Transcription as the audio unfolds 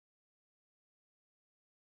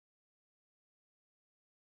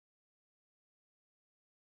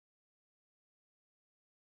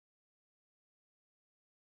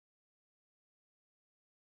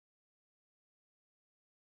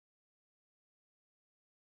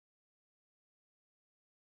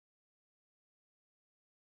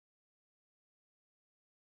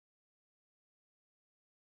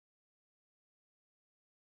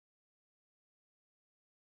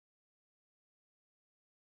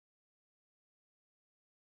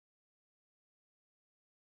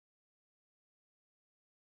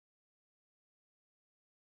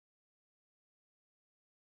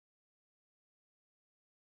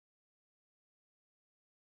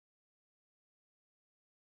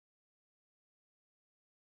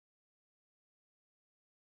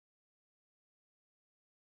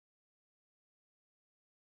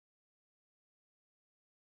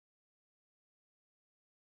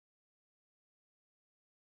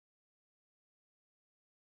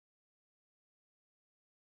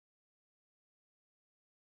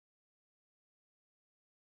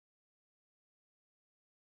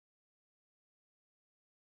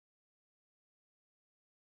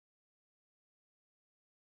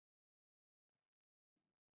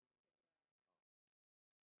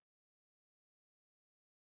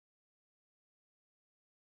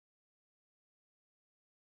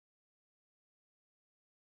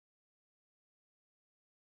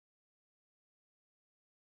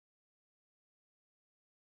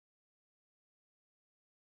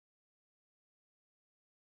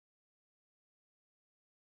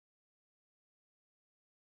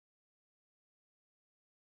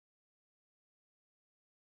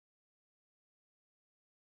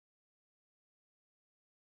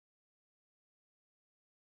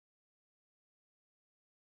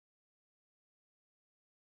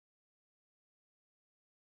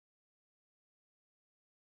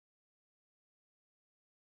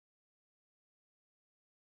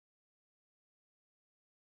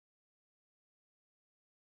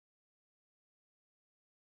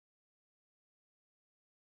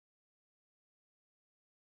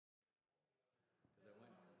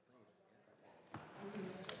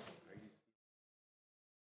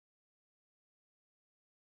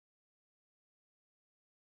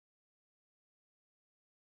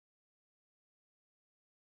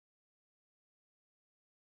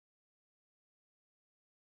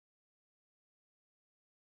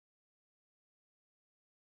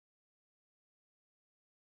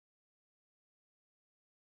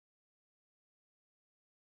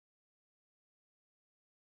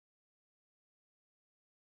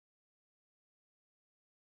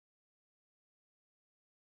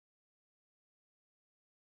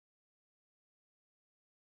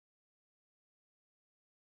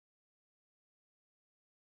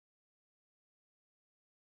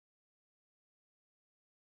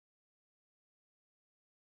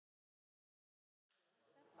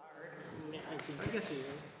I guess we will.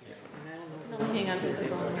 No, hang on.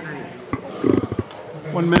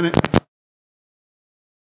 1 minute.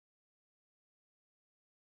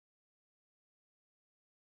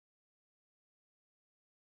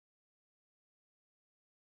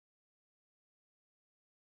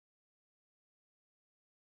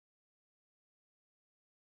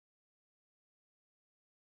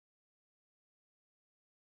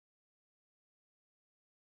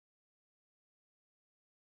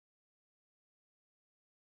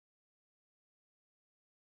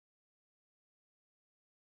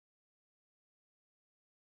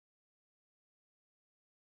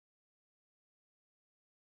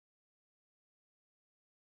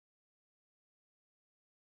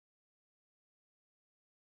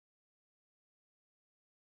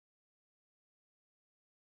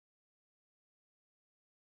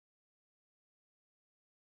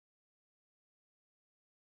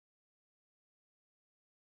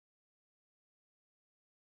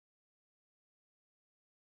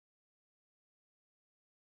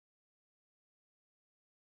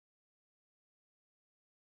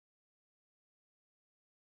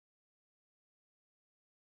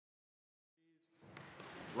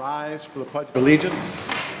 Rise for the Pledge of Allegiance.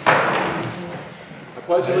 I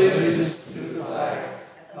pledge allegiance to the flag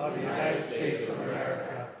of the United States of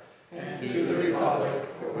America and to the republic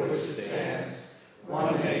for which it stands,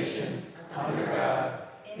 one nation, under God,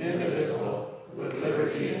 indivisible, with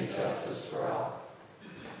liberty and justice for all.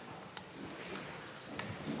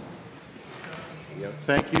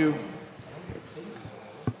 Thank you.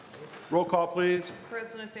 Roll call, please.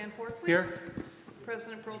 President Van Porthley. Here.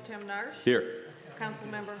 President Pro Tem Narsch. Here.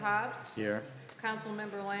 Councilmember Hobbs. Here.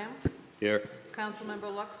 Councilmember Lamb. Here.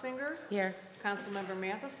 Councilmember Luxinger. Here. Councilmember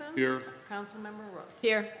Matheson. Here. Councilmember Rook.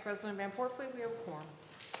 Here. President Van Porthley, we have a quorum.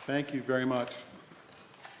 Thank you very much.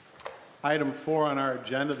 Item 4 on our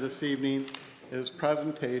agenda this evening is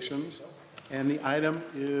presentations, and the item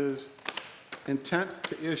is intent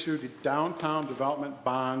to issue the downtown development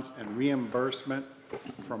bonds and reimbursement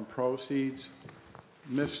from proceeds.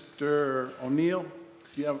 Mr. O'Neill,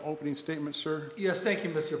 do you have an opening statement, sir? Yes, thank you,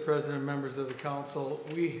 Mr. President, members of the council.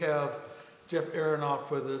 We have Jeff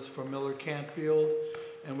Aronoff with us from Miller Cantfield,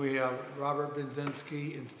 and we have Robert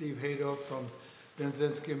Benzinski and Steve Hadoff from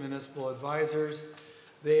Benzinski Municipal Advisors.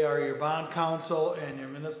 They are your bond counsel and your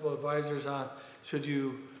municipal advisors on should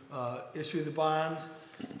you issue the bonds.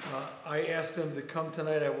 I asked them to come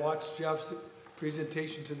tonight. I watched Jeff's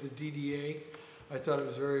presentation to the DDA. I thought it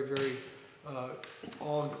was very, very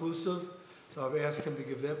all-inclusive. So I've asked him to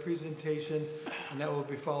give that presentation, and that will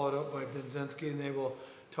be followed up by Benzinski, and they will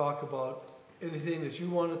talk about anything that you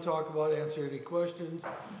want to talk about, answer any questions.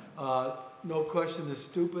 No question is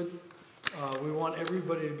stupid. We want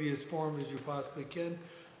everybody to be as informed as you possibly can.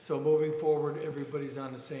 So moving forward, everybody's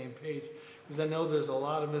on the same page, because I know there's a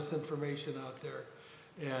lot of misinformation out there.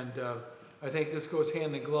 And I think this goes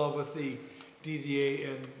hand in glove with the DDA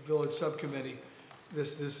and Village Subcommittee.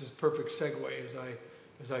 This is perfect segue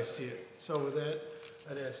as I see it. So with that,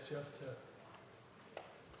 I'd ask Jeff to.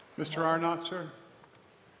 Mr. Arnott, sir?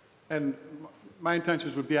 And my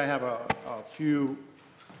intentions would be I have a few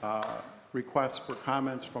requests for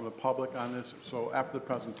comments from the public on this. So after the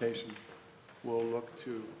presentation, we'll look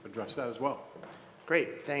to address that as well.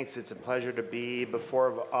 Great, thanks. It's a pleasure to be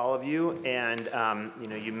before all of you. And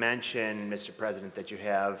you mentioned, Mr. President, that you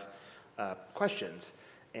have questions.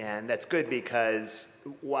 And that's good because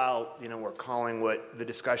while we're calling what the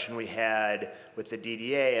discussion we had with the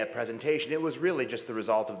DDA a presentation, it was really just the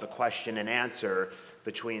result of the question and answer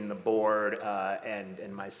between the board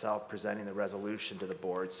and myself presenting the resolution to the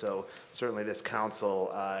board. So certainly this council,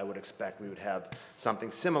 I would expect we would have something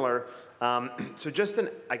similar. So just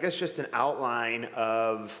an outline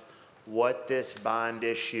of what this bond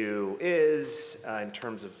issue is in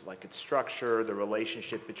terms of like its structure, the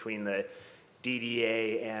relationship between the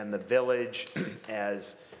DDA and the village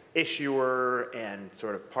as issuer and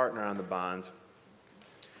sort of partner on the bonds.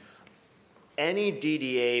 Any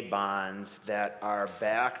DDA bonds that are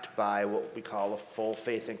backed by what we call a full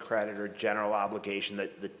faith and credit or general obligation,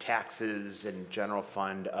 the taxes and general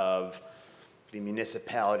fund of the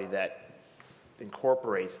municipality that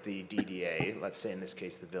incorporates the DDA, let's say in this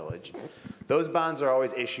case the village, those bonds are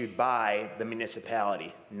always issued by the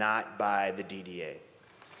municipality, not by the DDA.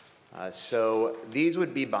 So these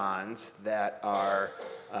would be bonds that are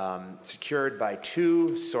secured by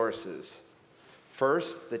two sources.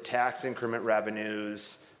 First, the tax increment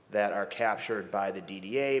revenues that are captured by the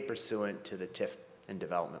DDA pursuant to the TIF and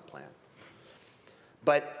development plan.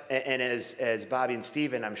 But, and as Bobby and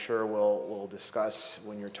Stephen, I'm sure will discuss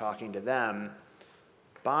when you're talking to them,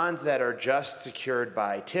 bonds that are just secured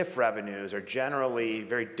by TIF revenues are generally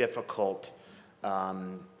very difficult.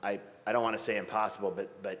 I don't want to say impossible,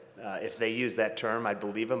 but if they use that term, I'd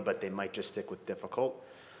believe them, but they might just stick with difficult.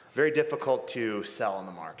 Very difficult to sell in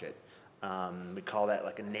the market. We call that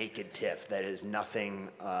like a naked TIF, that is nothing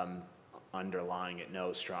underlying it,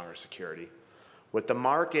 no stronger security. What the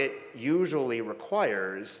market usually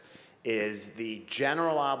requires is the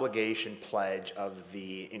general obligation pledge of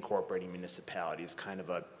the incorporating municipalities, kind of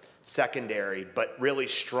a secondary but really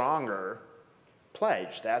stronger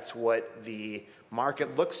pledge. That's what the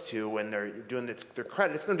market looks to when they're doing their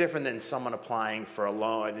credit. It's no different than someone applying for a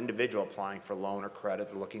loan, an individual applying for a loan or credit.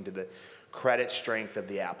 They're looking to the credit strength of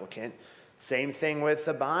the applicant. Same thing with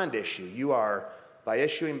a bond issue. You are, by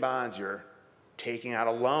issuing bonds, you're taking out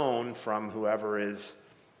a loan from whoever is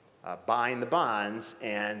buying the bonds,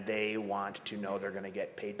 and they want to know they're going to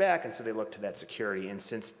get paid back, and so they look to that security. And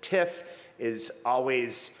since TIF is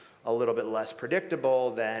always a little bit less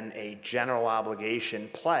predictable than a general obligation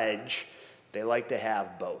pledge, they like to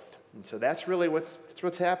have both. And so that's really what's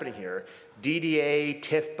happening here. DDA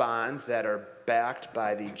TIF bonds that are backed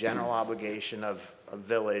by the general obligation of a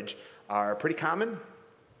village are pretty common.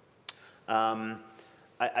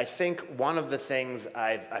 I think one of the things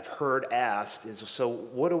I've heard asked is, so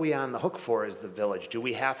what are we on the hook for as the village? Do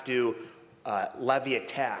we have to levy a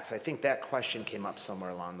tax? I think that question came up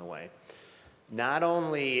somewhere along the way. Not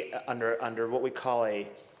only under what we call a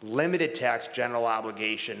limited tax general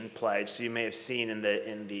obligation pledge, so you may have seen in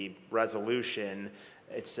the resolution,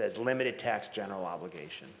 it says limited tax general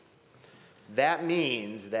obligation. That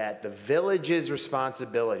means that the village's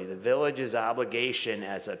responsibility, the village's obligation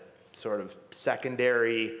as a sort of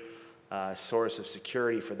secondary source of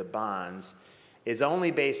security for the bonds is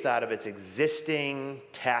only based out of its existing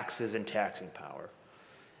taxes and taxing power.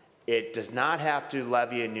 It does not have to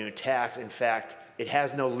levy a new tax. In fact, it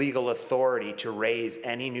has no legal authority to raise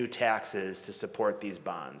any new taxes to support these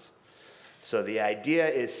bonds. So the idea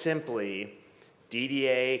is simply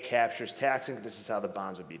DDA captures this is how the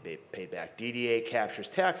bonds would be paid back. DDA captures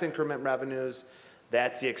tax increment revenues.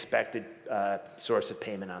 That's the expected source of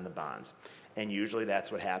payment on the bonds. And usually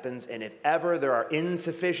that's what happens. And if ever there are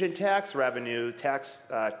insufficient tax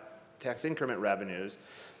increment revenues,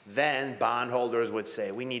 then bondholders would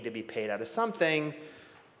say, we need to be paid out of something.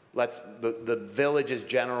 The village's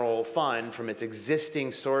general fund from its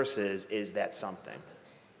existing sources is that something.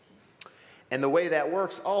 And the way that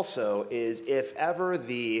works also is if ever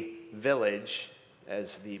the village,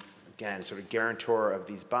 as the, again, sort of guarantor of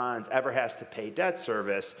these bonds, ever has to pay debt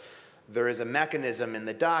service, there is a mechanism in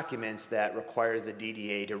the documents that requires the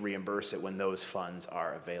DDA to reimburse it when those funds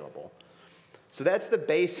are available. So that's the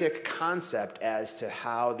basic concept as to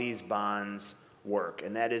how these bonds work,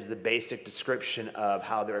 and that is the basic description of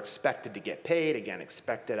how they're expected to get paid, again,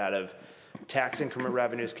 expected out of tax increment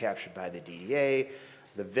revenues captured by the DDA.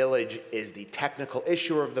 The village is the technical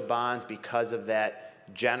issuer of the bonds because of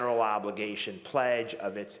that general obligation pledge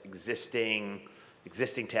of its existing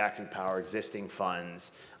taxing power, existing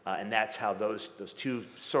funds, and that's how those two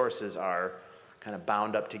sources are kind of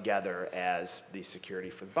bound up together as the security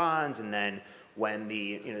for the bonds. And then when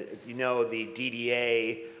as you know, the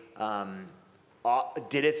DDA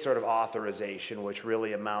did its sort of authorization, which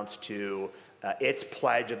really amounts to its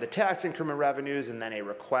pledge of the tax increment revenues and then a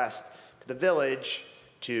request to the village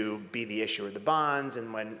to be the issuer of the bonds.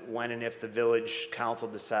 And when and if the village council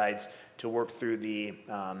decides to work through the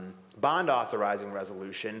bond authorizing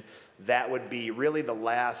resolution, that would be really the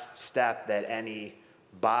last step that any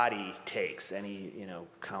body takes, any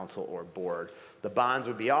council or board. The bonds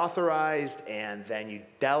would be authorized, and then you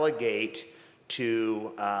delegate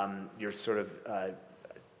to your sort of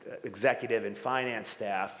executive and finance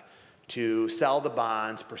staff to sell the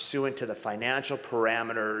bonds pursuant to the financial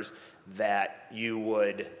parameters that you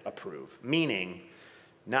would approve, meaning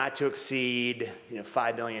not to exceed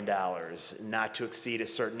 $5 million, not to exceed a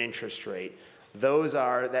certain interest rate.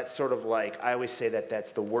 That's sort of like, I always say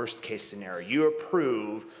that's the worst case scenario. You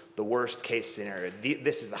approve the worst case scenario.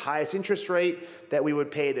 This is the highest interest rate that we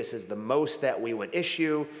would pay. This is the most that we would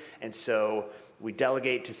issue. And so we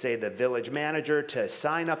delegate to, say, the village manager to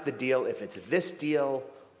sign up the deal if it's this deal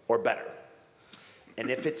or better. And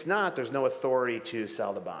if it's not, there's no authority to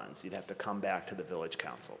sell the bonds. You'd have to come back to the village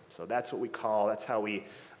council. So that's how we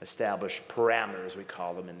establish parameters, we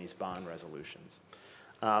call them, in these bond resolutions.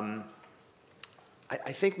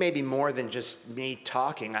 I think maybe more than just me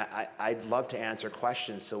talking, I'd love to answer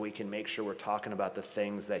questions so we can make sure we're talking about the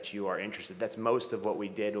things that you are interested in. That's most of what we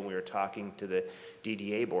did when we were talking to the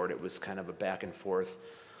DDA board. It was kind of a back and forth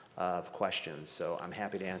of questions. So I'm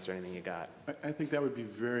happy to answer anything you got. I think that would be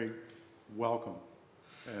very welcome.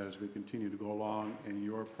 as we continue to go along in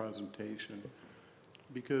your presentation,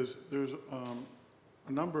 because there's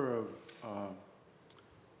a number of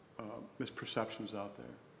misperceptions out there.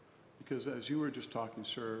 Because as you were just talking,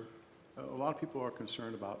 sir, a lot of people are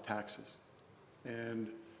concerned about taxes. And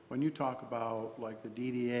when you talk about like the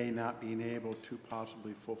DDA not being able to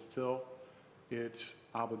possibly fulfill its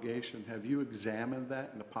obligation, have you examined that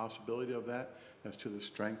and the possibility of that as to the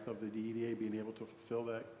strength of the DDA being able to fulfill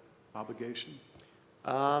that obligation?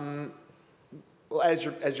 Well,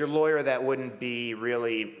 as your lawyer, that wouldn't be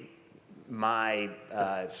really my,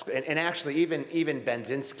 and actually even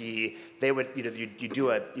Benzinski, they would, you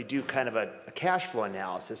do kind of a cash flow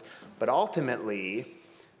analysis, but ultimately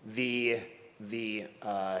the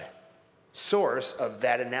source of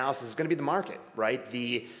that analysis is going to be the market, right?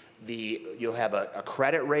 You'll have a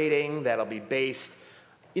credit rating that'll be based,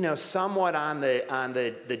 somewhat on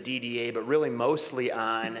the DDA, but really mostly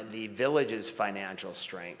on the village's financial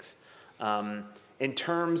strength. In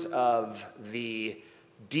terms of the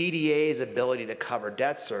DDA's ability to cover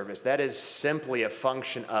debt service, that is simply a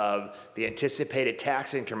function of the anticipated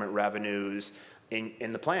tax increment revenues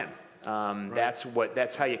in the plan. Right.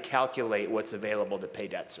 That's how you calculate what's available to pay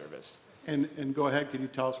debt service. And go ahead, can you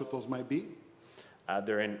tell us what those might be?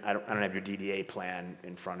 They're in. I don't have your DDA plan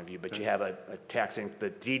in front of you, but you have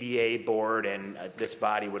the DDA board, and this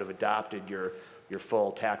body would have adopted your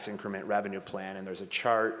full tax increment revenue plan, and there's a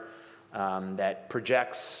chart that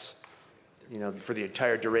projects, for the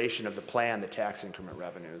entire duration of the plan, the tax increment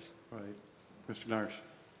revenues. Right. Mr. Narsh.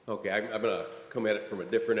 Okay, I'm going to come at it from a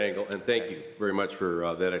different angle, and thank you very much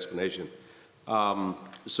for that explanation.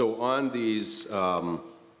 So on these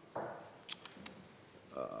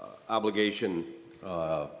obligation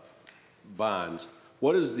bonds,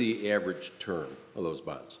 what is the average term of those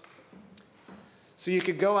bonds? So you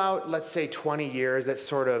could go out, let's say 20 years. That's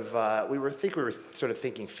sort of, we were sort of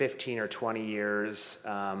thinking 15 or 20 years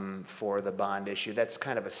for the bond issue. That's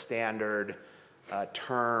kind of a standard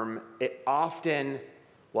term. It often,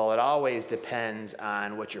 well, it always depends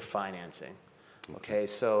on what you're financing. Okay,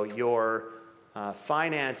 so your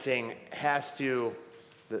financing has to,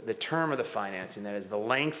 the term of the financing, that is the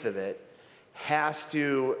length of it, has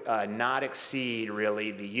to not exceed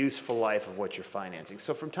really the useful life of what you're financing.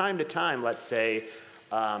 So from time to time, let's say,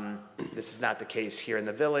 this is not the case here in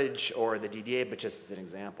the village or the DDA, but just as an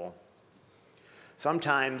example,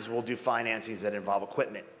 sometimes we'll do financings that involve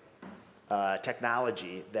equipment,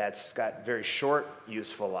 technology that's got very short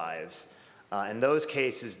useful lives. In those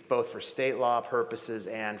cases, both for state law purposes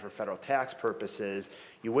and for federal tax purposes,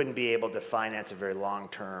 you wouldn't be able to finance a very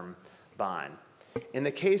long-term bond. In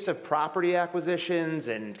the case of property acquisitions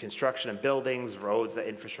and construction of buildings, roads, the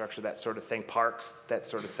infrastructure, that sort of thing, parks, that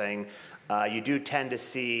sort of thing, you do tend to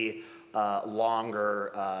see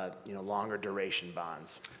longer duration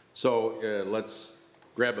bonds. So let's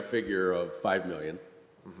grab a figure of $5 million,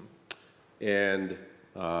 and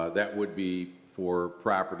that would be for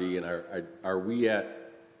property. And are we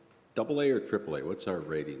at AA or AAA? What's our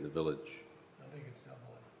rating, the village? I think it's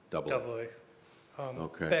double A. Double A.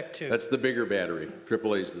 Okay. Back to That's the bigger battery.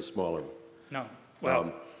 AAA is the smaller one. no.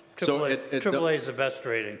 Well, so AAA is the best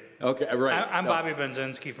rating. Okay, right. I'm Bobby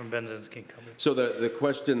Benzinski from Benzinski Company. So the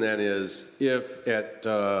question then is, if at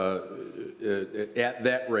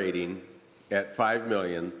that rating, at $5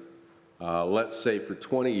 million, let's say for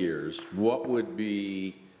 20 years, what would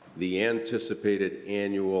be the anticipated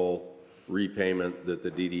annual repayment that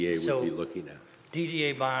the DDA would be looking at?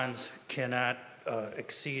 DDA bonds cannot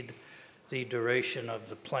exceed the duration of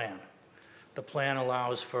the plan. The plan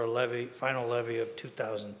allows for a final levy of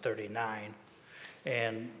 2039,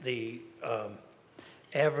 and the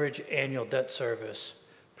average annual debt service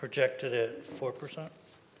projected at 4%?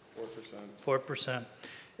 4%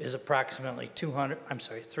 is approximately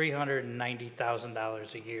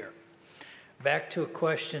 $390,000 a year. Back to a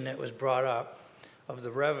question that was brought up of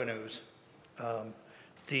the revenues,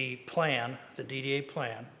 the plan, the DDA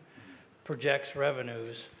plan, projects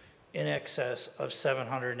revenues in excess of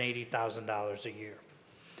 $780,000 a year.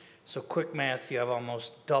 So quick math, you have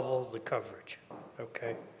almost double the coverage,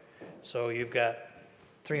 okay? So you've got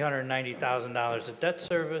 $390,000 of debt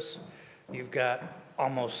service, you've got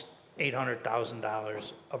almost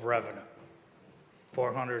 $800,000 of revenue.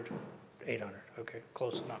 400, 800, okay,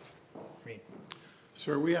 close enough. Read.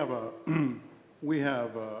 Sir, we have I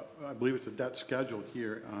believe it's a debt schedule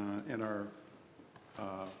here in our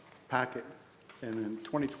packet. And in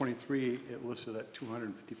 2023, it listed at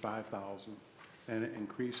 $255,000, and it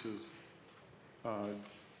increases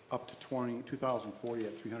up to 2040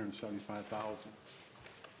 at $375,000.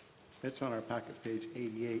 It's on our packet, page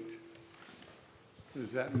 88.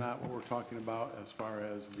 Is that not what we're talking about as far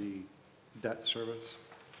as the debt service?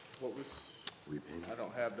 What was, I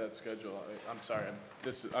don't have that schedule. I'm sorry.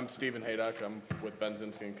 I'm Stephen Haydock. I'm with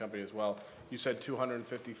Benzinski and Company as well. You said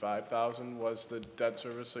 255,000 was the debt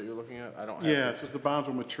service that you're looking at? I don't have. Yeah, it says the bonds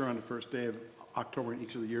will mature on the first day of October in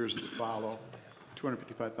each of the years that follow,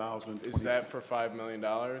 255,000. Is that for $5 million,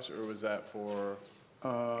 or was that for?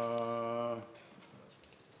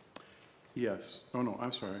 Yes. Oh, no,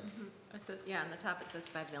 I'm sorry. It says, yeah, on the top it says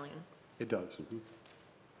 5 million. It does.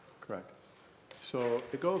 Correct. So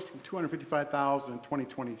it goes from 255,000 in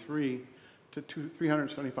 2023 to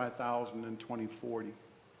 375,000 in 2040.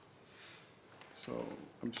 So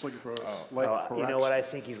I'm just looking for a slight correction. You know what I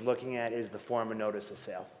think he's looking at is the form of notice of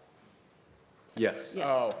sale. Yes.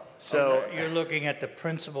 Oh, So, You're looking at the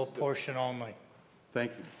principal portion only.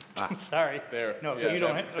 Thank you. Sorry. there. No, Yes, you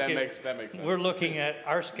don't, that okay. makes sense. We're looking at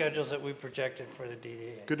our schedules that we projected for the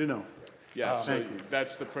DDA. Good to know. Yes, so Thank you.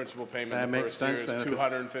 that's the principal payment. That The makes first year sense then. is If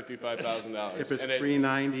it's- $255,000. If it's And it-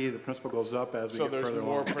 390, the principal goes up as we So get there's further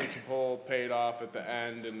more along. principal paid off at the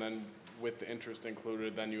end, and then with the interest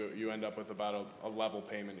included, then you end up with about a level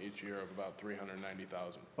payment each year of about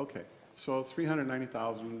 $390,000. Okay, so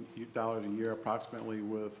 $390,000 a year approximately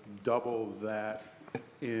with double that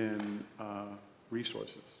in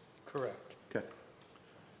resources. Correct. Okay.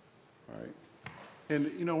 All right. And,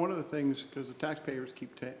 you know, one of the things, because the taxpayers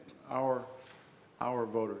keep, our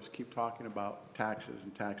voters keep talking about taxes,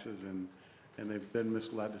 and they've been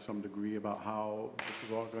misled to some degree about how this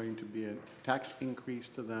is all going to be a tax increase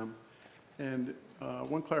to them. And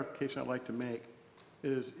one clarification I'd like to make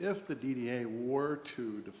is if the DDA were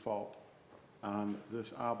to default on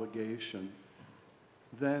this obligation,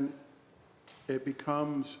 then it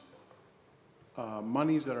becomes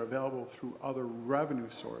monies that are available through other revenue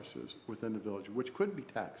sources within the village, which could be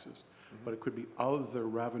taxes, but it could be other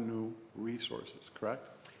revenue resources, correct?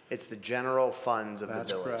 it's the general funds of the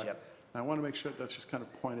That's village, correct. yep. And I want to make sure that's just kind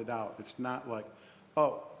of pointed out. It's not like,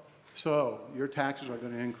 oh, so your taxes are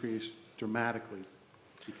going to increase dramatically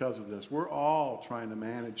because of this. We're all trying to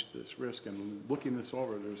manage this risk and looking this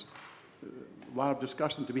over. There's a lot of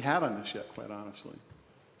discussion to be had on this yet, quite honestly.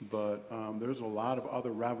 But there's a lot of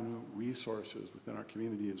other revenue resources within our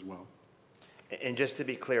community as well. And just to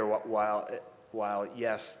be clear, while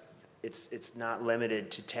yes, it's not limited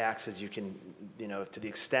to taxes, you can, you know, to the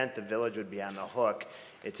extent the village would be on the hook,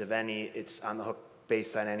 it's on the hook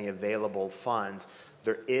based on any available funds.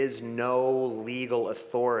 There is no legal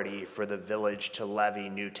authority for the village to levy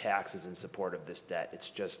new taxes in support of this debt. It's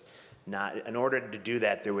just not, in order to do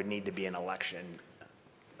that, there would need to be an election.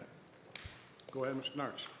 Go ahead, Mr.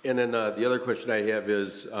 Narch. And then the other question I have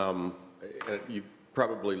is, you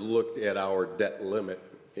probably looked at our debt limit,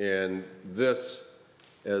 and this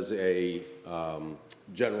as a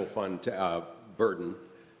general fund burden,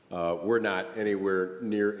 we're not anywhere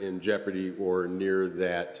near in jeopardy or near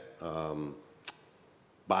that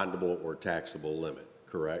bondable or taxable limit,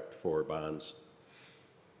 correct, for bonds?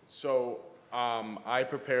 So I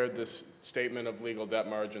prepared this statement of legal debt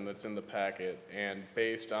margin that's in the packet, and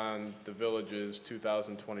based on the village's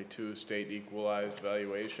 2022 state equalized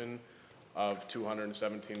valuation of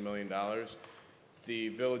 $217 million, the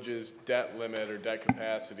village's debt limit or debt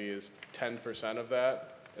capacity is 10% of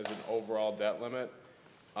that as an overall debt limit.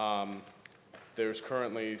 There's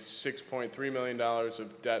currently $6.3 million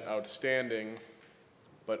of debt outstanding,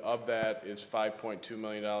 but of that is $5.2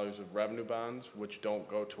 million of revenue bonds, which don't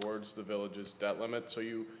go towards the village's debt limit. So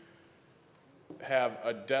you have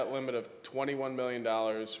a debt limit of $21 million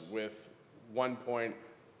with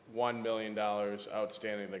 $1.1 million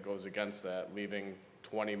outstanding that goes against that, leaving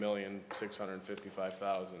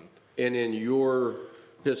 $20,655,000. And in your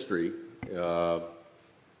history of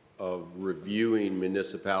reviewing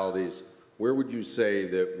municipalities, where would you say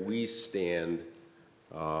that we stand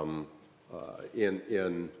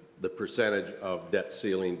in the percentage of debt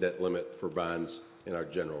ceiling, debt limit for bonds in our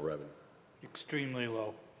general revenue? Extremely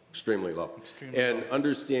low. Extremely low. Extremely And low.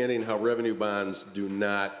 understanding how revenue bonds do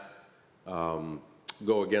not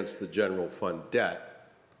go against the general fund debt,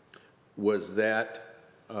 was that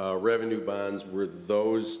revenue bonds, were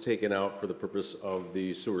those taken out for the purpose of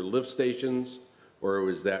the sewer lift stations, or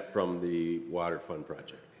was that from the water fund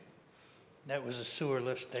project? That was a sewer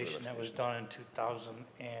lift station that was done in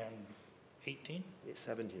 2018, Yeah,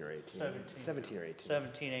 17 or 18. 17. or 18.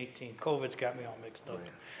 17, 18. COVID's got me all mixed up.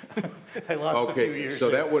 I lost a few Okay, years. so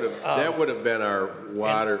there. that would have been our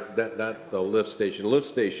water, not the lift station. Lift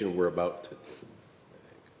station we're about to,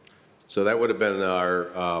 so that would have been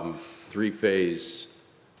our three-phase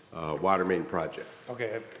water main project.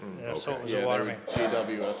 Okay, yeah, so it was Yeah, a water they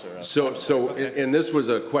main. were GWSRF. And this was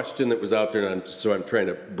a question that was out there, and so I'm trying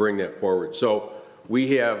to bring that forward. So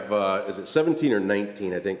we have, is it 17 or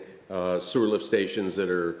 19, I think, sewer lift stations that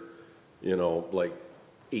are, you know, like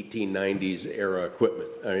 1890s era equipment.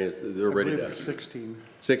 I mean, they're I ready believe to. it's 16.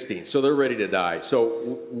 16, so they're ready to die.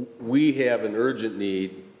 So we have an urgent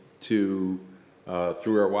need to,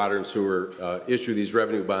 through our water and sewer, issue these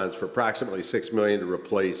revenue bonds for approximately $6 million to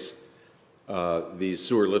replace these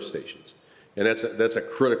sewer lift stations. And that's a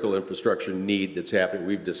critical infrastructure need that's happening.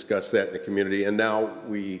 We've discussed that in the community, and now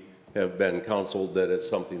we have been counseled that it's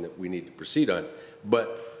something that we need to proceed on.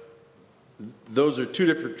 But those are two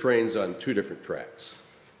different trains on two different tracks.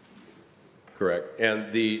 Correct.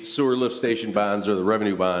 And the sewer lift station bonds or the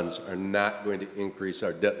revenue bonds are not going to increase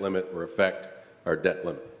our debt limit or affect our debt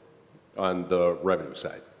limit on the revenue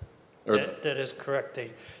side. Or That is correct.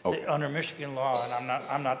 Okay. Under Michigan law, and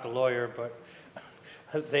I'm not the lawyer,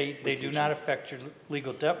 but they do not affect your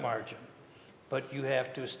legal debt margin, but you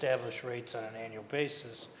have to establish rates on an annual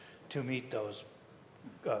basis to meet those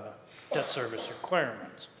debt service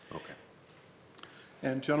requirements. Okay.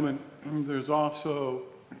 And gentlemen, there's also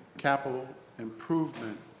capital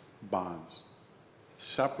improvement bonds,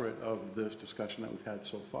 separate of this discussion that we've had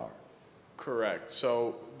so far. Correct.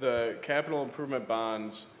 So the capital improvement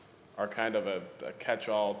bonds are kind of a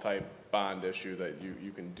catch-all type bond issue that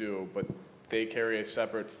you can do, but they carry a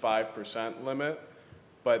separate 5% limit,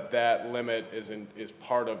 but that limit is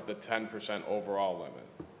part of the 10% overall limit.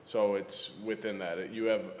 So it's within that. You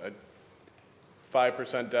have a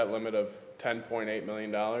 5% debt limit of $10.8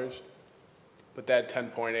 million, but that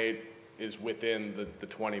 10.8 is within the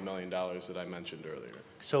 $20 million that I mentioned earlier.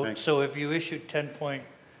 So if you issued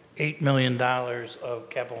 $10.8 million of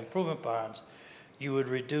capital improvement bonds, you would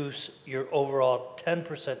reduce your overall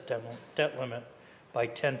 10% debt limit by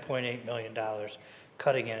 $10.8 million,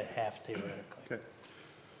 cutting it in half theoretically. Okay.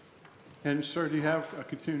 And sir, do you have a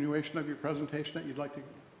continuation of your presentation that you'd like to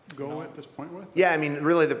go at this point with? Yeah, I mean,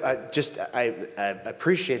 really, I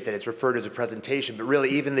appreciate that it's referred to as a presentation, but really,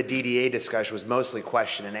 even the DDA discussion was mostly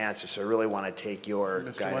question and answer, so I really want to take your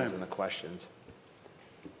Mr. guidance Lamb. on the questions.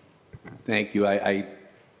 Thank you. I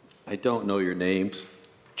don't know your names.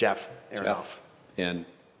 Jeff Aronoff. And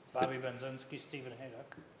Bobby Benzinski, Stephen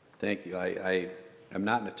Haydock. thank you. I'm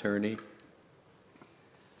not an attorney,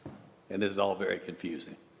 and this is all very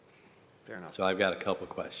confusing. Fair enough. So I've got a couple of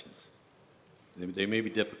questions. They may be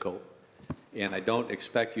difficult, and I don't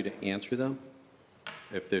expect you to answer them.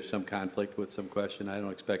 If there's some conflict with some question, I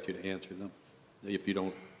don't expect you to answer them if you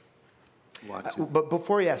don't want to. But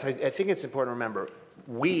before you ask, I think it's important to remember,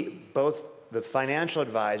 we, both the financial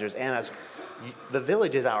advisors and us, the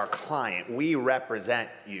village is our client. We represent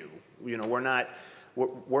you. You know, we're not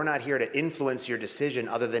here to influence your decision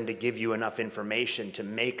other than to give you enough information to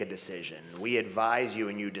make a decision. We advise you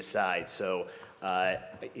and you decide. So,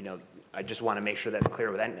 you know, I just want to make sure that's clear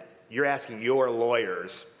with that. You're asking your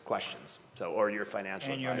lawyers questions, so, or your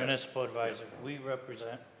financial And your advisors. municipal advisor. We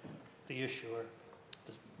represent the issuer.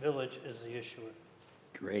 The village is the issuer.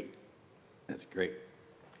 Great. That's great.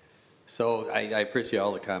 So I appreciate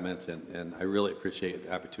all the comments, and I really appreciate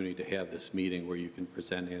the opportunity to have this meeting where you can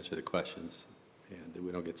present and answer the questions, and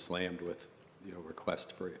we don't get slammed with, you know,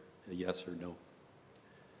 request for a yes or no.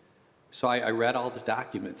 So I read all the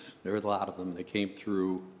documents. There was a lot of them. They came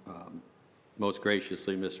through. Most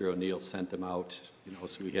graciously, Mr. O'Neill sent them out, you know,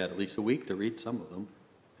 so we had at least a week to read some of them,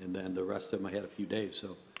 and then the rest of them I had a few days.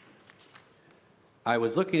 So I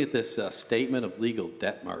was looking at this statement of legal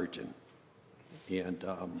debt margin, and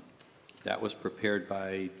that was prepared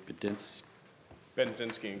by Benzinski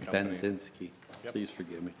and Company. Benzinski. Yep. Please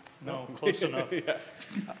forgive me. No, close enough.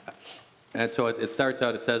 And so it starts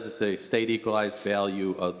out, it says that the state equalized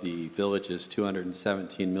value of the village is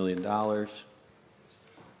 $217 million.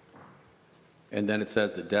 And then it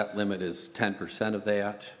says the debt limit is 10% of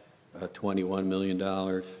that, $21 million.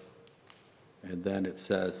 And then it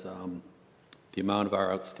says the amount of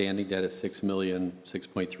our outstanding debt is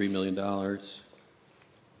 $6.3 million.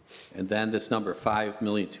 And then this number,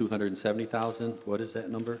 $5,270,000, what is that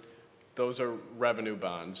number? Those are revenue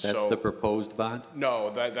bonds. That's So- the proposed bond?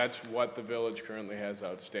 No, that's what the village currently has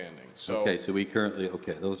outstanding. So, Okay, so we currently,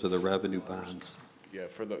 okay, those are the revenue bonds. yeah,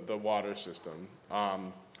 for the water system.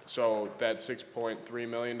 So that $6.3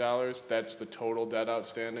 million, that's the total debt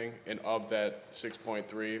outstanding, and of that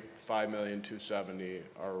 6.3, $5,270,000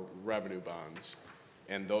 are revenue bonds.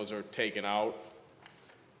 And those are taken out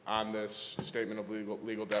on this statement of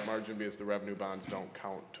legal debt margin because the revenue bonds don't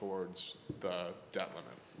count towards the debt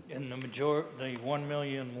limit. And the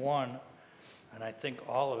 1,000,001, and I think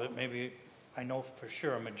all of it, maybe I know for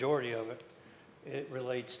sure a majority of it, it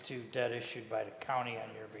relates to debt issued by the county on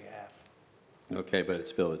your behalf. Okay, but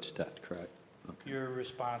it's village debt, correct? Okay. You're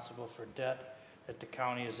responsible for debt that the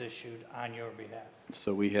county has issued on your behalf.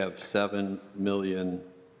 So we have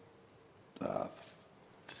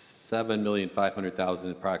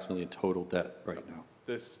 7,500,000 approximately in total debt right now.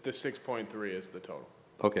 The 6.3 is the total.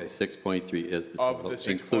 Okay, 6.3 is the Of total, the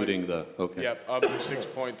 6. including the, okay. Yep, of the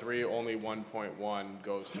 6.3, only 1.1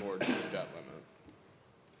 goes towards the debt limit.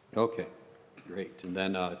 Okay, great. And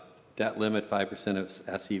then debt limit, 5% of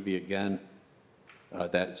SEV again.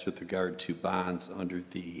 That's with regard to bonds under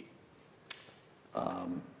the,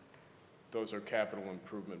 Those are capital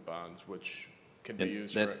improvement bonds, which can be and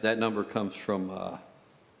used for. that number comes from,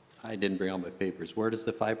 I didn't bring all my papers. Where does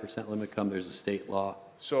the 5% limit come? There's a state law.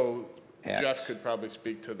 So Act. Jeff could probably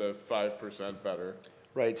speak to the 5% better.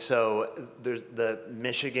 Right, so there's the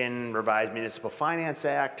Michigan Revised Municipal Finance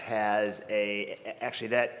Act has actually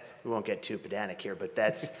that, we won't get too pedantic here, but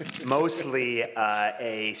that's mostly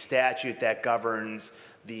a statute that governs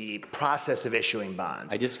the process of issuing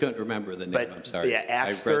bonds. I just couldn't remember the name, I'm sorry. Yeah, I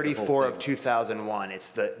Act read the whole 34 of thing. 2001,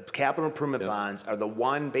 it's the capital improvement Yep. bonds are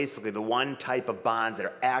basically the one type of bonds that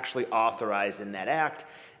are actually authorized in that act,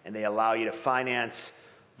 and they allow you to finance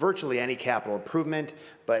virtually any capital improvement,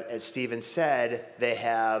 but as Stephen said, they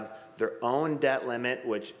have their own debt limit,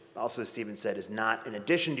 which also Stephen said is not in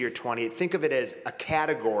addition to your 20. Think of it as a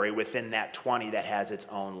category within that 20 that has its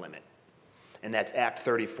own limit. And that's Act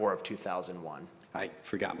 34 of 2001. I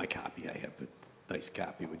forgot my copy. I have a nice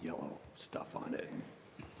copy with yellow stuff on it.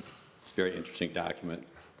 It's a very interesting document.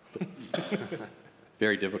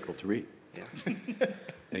 Very difficult to read. Yeah.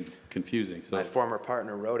 And confusing, so. My former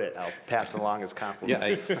partner wrote it. I'll pass along his Yeah,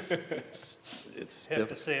 compliments. it's Have to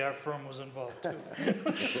difficult. say our firm was involved too.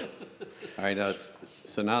 All right,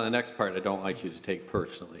 so now the next part I don't like you to take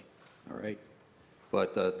personally, all right?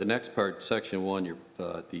 But the next part, section 1,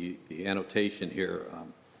 the annotation here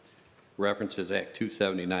references Act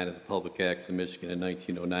 279 of the Public Acts of Michigan in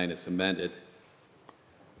 1909 as amended.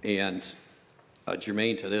 And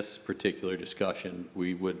germane to this particular discussion,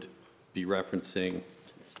 we would be referencing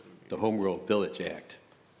the Home Rule Village Act,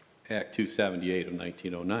 Act 278 of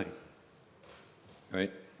 1909,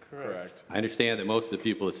 right? Correct. I understand that most of the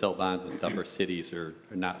people that sell bonds and stuff are cities or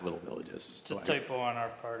not little villages. It's a typo on our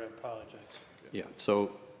part, I apologize. Yeah,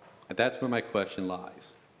 so that's where my question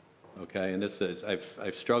lies, okay? And this is,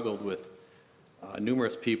 I've struggled with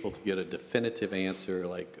numerous people to get a definitive answer,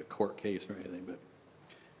 like a court case or anything, but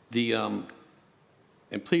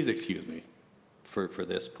and please excuse me for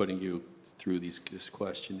this, putting you through this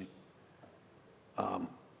questioning.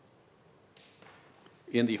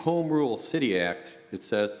 In the Home Rule City Act, it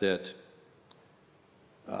says that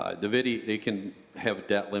they can have a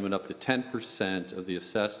debt limit up to 10% of the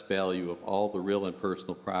assessed value of all the real and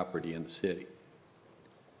personal property in the city.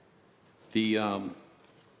 The Home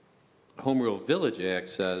Rule Village Act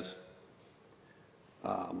says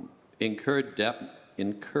incurred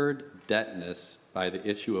debtness by the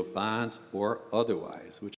issue of bonds or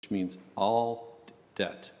otherwise, which means all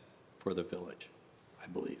debt for the village, I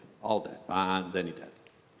believe. All debt, bonds, any debt.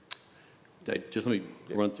 Just let me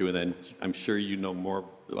run through, and then I'm sure you know more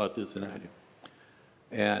about this than I do.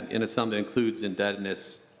 And in a sum that includes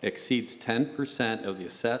indebtedness exceeds 10% of the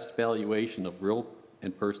assessed valuation of real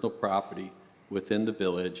and personal property within the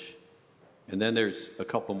village. And then there's a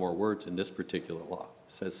couple more words in this particular law.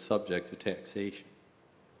 It says subject to taxation.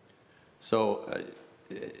 So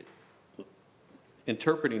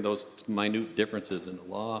interpreting those minute differences in the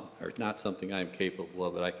law are not something I'm capable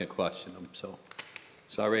of, but I can question them. So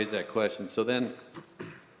I raise that question. So then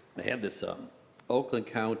I have this Oakland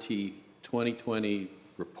County 2020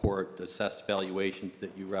 report, assessed valuations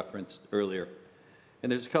that you referenced earlier.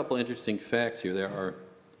 And there's a couple interesting facts here.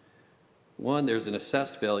 There's an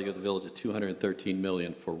assessed value of the village of $213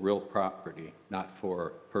 million for real property, not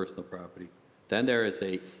for personal property. Then there is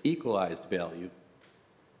a equalized value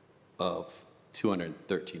of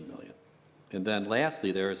 $213 million. And then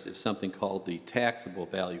lastly, there is something called the taxable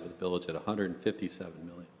value of the village at $157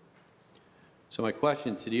 million. So my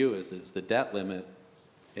question to you is the debt limit,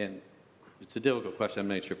 and it's a difficult question, I'm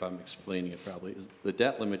not sure if I'm explaining it probably, is the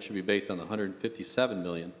debt limit should be based on the $157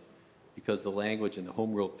 million because the language in the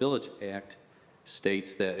Home Rule Village Act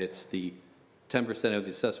states that it's the 10% of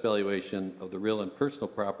the assessed valuation of the real and personal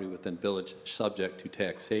property within village subject to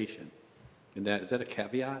taxation. And is that a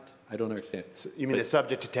caveat? I don't understand. So you mean the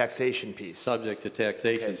subject to taxation piece? Subject to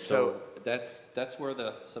taxation. Okay, So that's where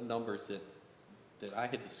some numbers that I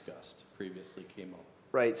had discussed previously came up.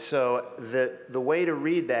 Right, so the way to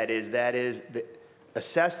read that is the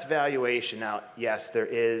assessed valuation. Now, yes, there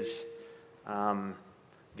is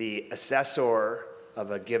The assessor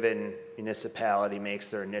of a given municipality makes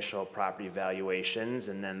their initial property valuations,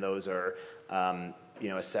 and then those are,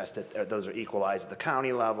 assessed at, those are equalized at the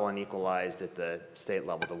county level and equalized at the state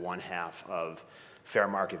level to 1/2 of fair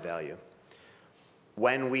market value.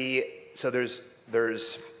 So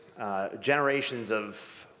there's generations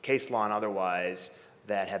of case law and otherwise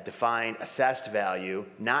that have defined assessed value,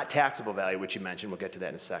 not taxable value, which you mentioned, we'll get to that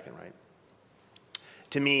in a second, right?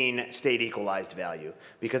 To mean state equalized value.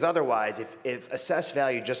 Because otherwise, if assessed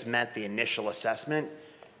value just meant the initial assessment,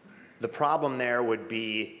 the problem there would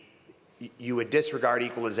be you would disregard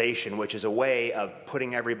equalization, which is a way of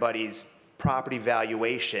putting everybody's property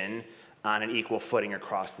valuation on an equal footing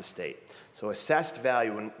across the state. So assessed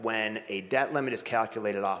value, when a debt limit is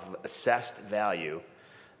calculated off of assessed value,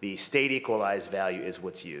 the state equalized value is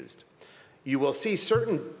what's used. You will see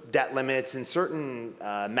certain debt limits and certain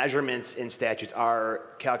measurements in statutes are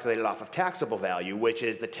calculated off of taxable value, which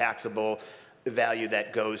is the taxable value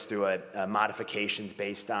that goes through a modifications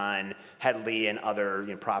based on Headley and other,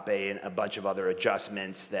 Prop A and a bunch of other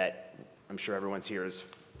adjustments that I'm sure everyone's here is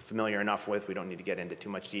familiar enough with. We don't need to get into too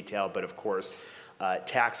much detail, but of course,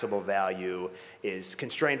 taxable value is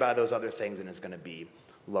constrained by those other things and is going to be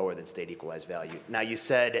lower than state equalized value. Now you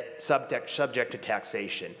said subject to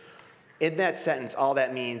taxation. In that sentence, all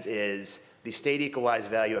that means is the state equalized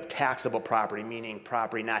value of taxable property, meaning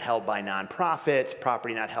property not held by nonprofits,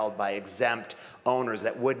 property not held by exempt owners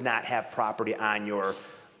that would not have property on your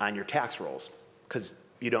tax rolls, because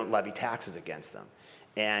you don't levy taxes against them.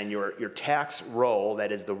 And your tax roll,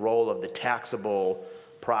 that is the roll of the taxable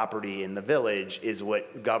property in the village, is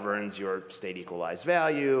what governs your state equalized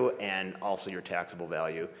value and also your taxable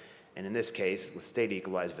value. And in this case, with state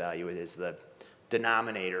equalized value, it is the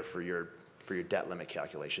denominator for your debt limit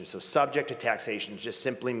calculation. So subject to taxation just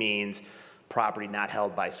simply means property not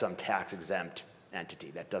held by some tax exempt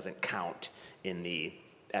entity. That doesn't count in the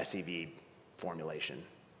SEV formulation.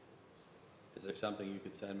 Is there something you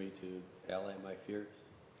could send me to allay my fears?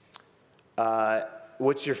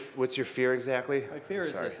 What's your fear exactly? My fear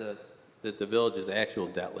is that the village's actual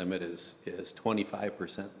debt limit is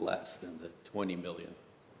 25% less than the 20 million.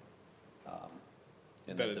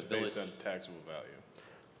 And That it's based on taxable value.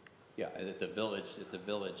 Yeah, and at the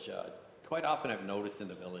village, quite often I've noticed in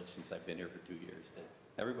the village since I've been here for 2 years that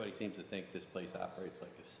everybody seems to think this place operates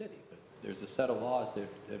like a city, but there's a set of laws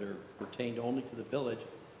that are pertained only to the village,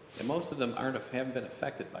 and most of them haven't been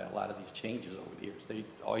affected by a lot of these changes over the years.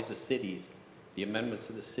 Always the cities, the amendments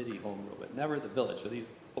to the city home rule, but never the village. So these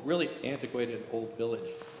really antiquated old village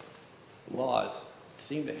laws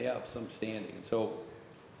seem to have some standing, and so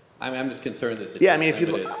I'm just concerned that the debt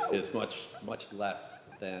limit is much less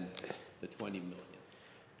than the 20 million.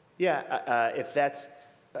 Yeah, if that's,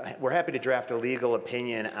 we're happy to draft a legal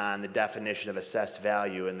opinion on the definition of assessed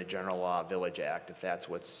value in the General Law Village Act, if that's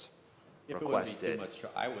what's requested. If it wouldn't be too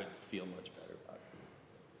much, I would feel much better about it.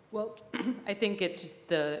 Well, I think it's just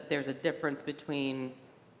there's a difference between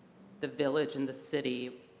the village and the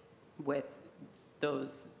city with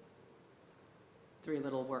those three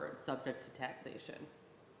little words, subject to taxation.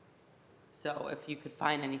 So if you could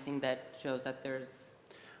find anything that shows that there's...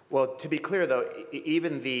 Well, to be clear though,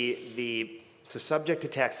 even so subject to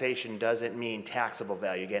taxation doesn't mean taxable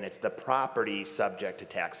value. Again, it's the property subject to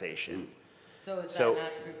taxation. So is that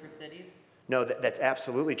not true for cities? No, that's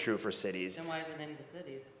absolutely true for cities. Then why is it in the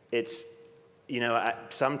cities? It's,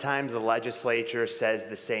 sometimes the legislature says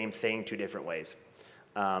the same thing two different ways.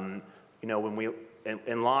 When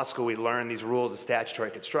in law school, we learn these rules of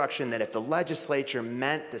statutory construction that if the legislature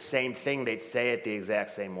meant the same thing, they'd say it the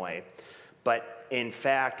exact same way. But in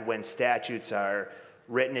fact, when statutes are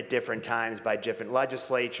written at different times by different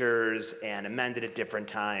legislatures and amended at different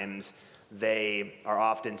times, they are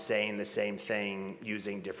often saying the same thing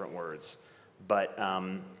using different words. But,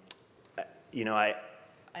 I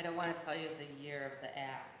don't want to tell you the year of the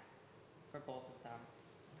act for both of them,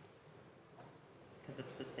 because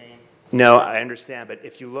it's the same. No, I understand, but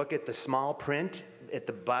if you look at the small print at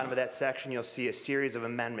the bottom of that section, you'll see a series of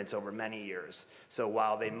amendments over many years. So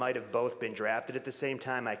while they might have both been drafted at the same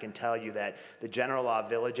time, I can tell you that the General Law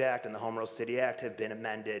Village Act and the Home Rule City Act have been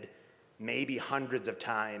amended maybe hundreds of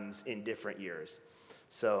times in different years.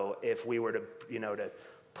 So if we were to, to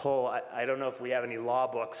pull, I don't know if we have any law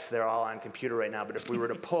books, they're all on computer right now, but if we were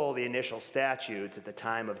to pull the initial statutes at the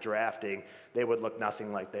time of drafting, they would look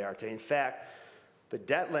nothing like they are today. In fact, the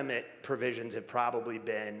debt limit provisions have probably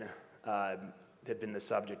been, the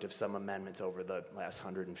subject of some amendments over the last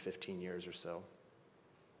 115 years or so.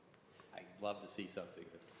 I'd love to see something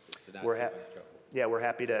to not We're too much trouble. Yeah, we're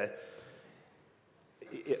happy to.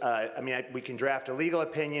 we can draft a legal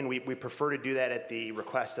opinion. We prefer to do that at the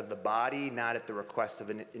request of the body, not at the request of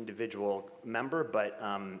an individual member, but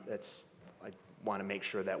I want to make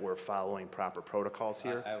sure that we're following proper protocols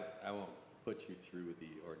here. I won't put you through the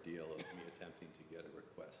ordeal of me attempting to get a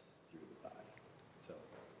request through the body. So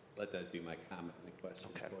let that be my comment and question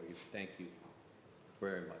Okay. for you. Thank you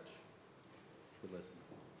very much for listening.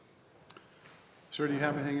 Sir, do you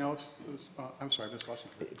have anything else? I'm sorry, Ms.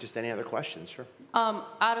 Lessinger. Just any other questions? Sure.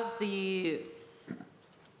 Out of the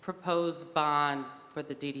proposed bond for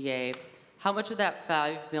the DDA, how much of that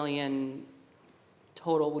 5 million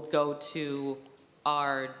total would go to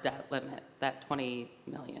our debt limit, that 20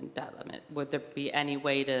 million debt limit? Would there be any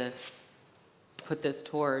way to put this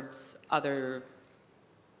towards other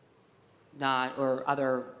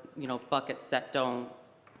buckets that don't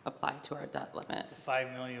apply to our debt limit?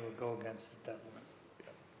 5 million would go against the debt limit,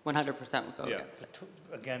 100% would go Yeah. against it.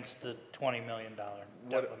 against the $20 million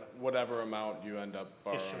debt limit. Whatever amount you end up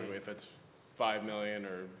borrowing, Issuing. if it's 5 million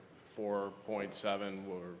or 4.7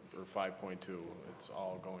 or 5.2, it's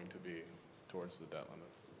all going to be towards the debt limit.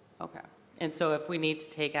 Okay. And so if we need to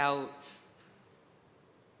take out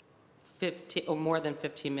 50 or more than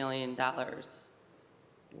 $15 million,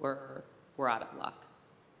 we're out of luck.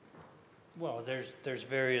 Well, there's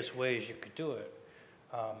various ways you could do it.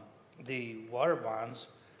 The water bonds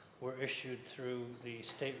were issued through the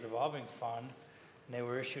state revolving fund, and they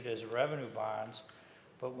were issued as revenue bonds.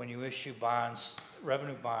 But when you issue bonds,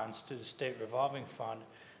 revenue bonds to the state revolving fund,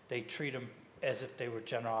 they treat them as if they were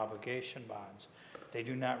general obligation bonds. They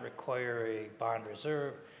do not require a bond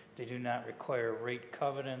reserve. They do not require rate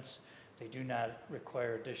covenants. They do not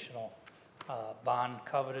require additional bond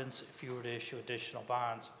covenants if you were to issue additional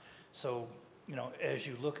bonds. So, as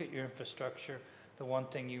you look at your infrastructure, the one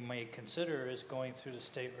thing you may consider is going through the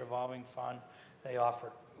state revolving fund. They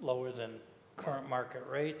offer lower than current market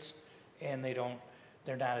rates, and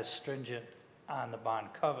they're not as stringent on the bond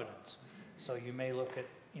covenants. So you may look at,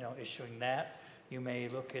 issuing that. You may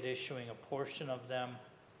look at issuing a portion of them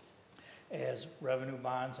as revenue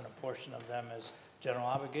bonds and a portion of them as general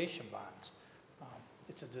obligation bonds.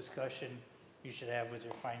 It's a discussion you should have with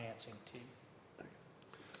your financing team.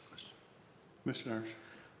 Mr. Nash?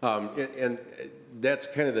 And that's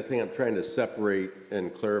kind of the thing I'm trying to separate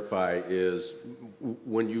and clarify is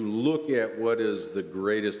when you look at what is the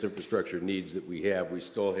greatest infrastructure needs that we have, we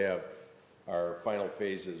still have our final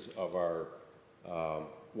phases of our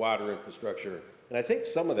water infrastructure. And I think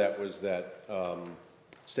some of that was that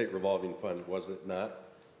state revolving fund, was it not?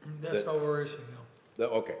 That's how we're issuing them.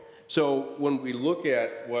 Okay. So when we look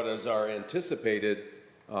at what is our anticipated,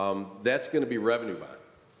 that's going to be revenue bond.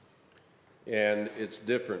 And it's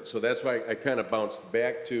different. So that's why I kind of bounced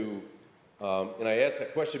back to, and I asked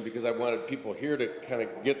that question because I wanted people here to kind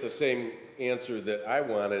of get the same answer that I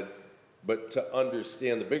wanted, but to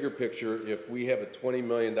understand the bigger picture, if we have a $20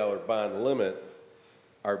 million bond limit,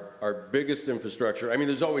 our biggest infrastructure, I mean,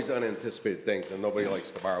 there's always unanticipated things and nobody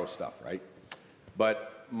likes to borrow stuff, right?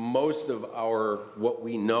 But most of what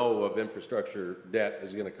we know of infrastructure debt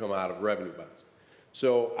is going to come out of revenue bonds.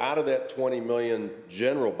 So out of that 20 million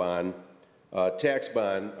general bond, tax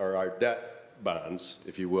bond, or our debt bonds,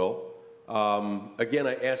 if you will. Again,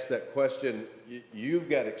 I asked that question. You've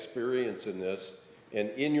got experience in this, and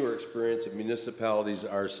in your experience of municipalities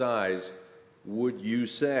our size, would you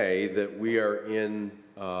say that we are in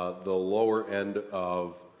the lower end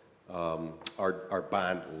of our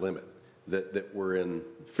bond limit, that we're in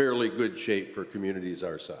fairly good shape for communities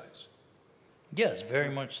our size? Yes, very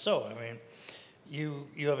much so. I mean,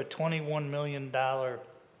 you have a $21 million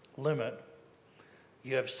limit.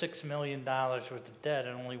 You have $6 million worth of debt,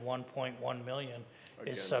 and only 1.1 million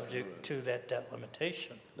is subject to that debt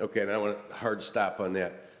limitation. Okay, and I want a hard stop on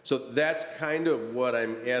that. So that's kind of what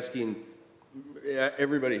I'm asking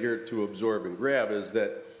everybody here to absorb and grab, is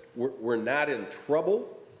that we're not in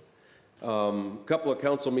trouble. A couple of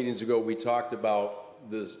council meetings ago, we talked about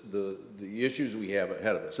the issues we have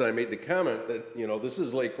ahead of us. And I made the comment that, this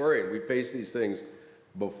is Lake Orion. We face these things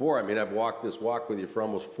before. I mean, I've walked this walk with you for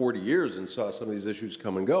almost 40 years and saw some of these issues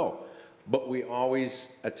come and go. But we always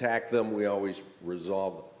attack them, we always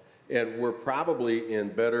resolve them. And we're probably in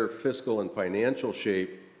better fiscal and financial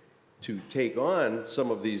shape to take on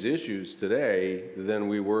some of these issues today than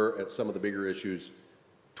we were at some of the bigger issues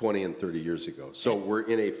 20 and 30 years ago. So we're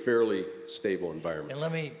in a fairly stable environment. And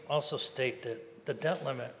let me also state that the debt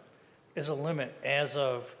limit is a limit as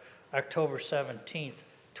of October 17th,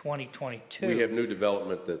 2022. We have new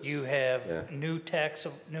development that's... You have new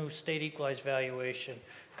state equalized valuation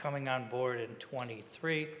coming on board in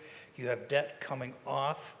 '23. You have debt coming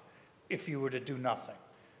off if you were to do nothing.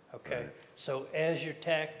 okay? So as your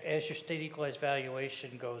state equalized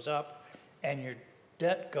valuation goes up and your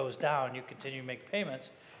debt goes down, you continue to make payments,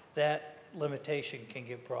 that limitation can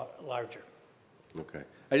get brought larger. Okay.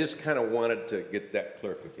 I just kind of wanted to get that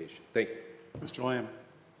clarification. Thank you. Mr. Lamb?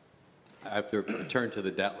 I have to return to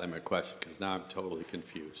the debt limit question because now I'm totally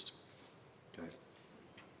confused. Okay.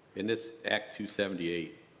 In this Act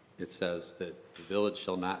 278, it says that the village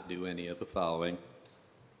shall not do any of the following: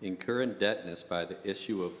 incur indebtedness by the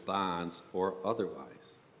issue of bonds or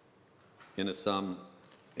otherwise in a sum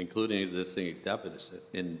including existing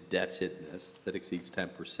indebtedness that exceeds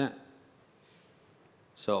 10%.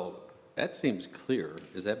 So that seems clear.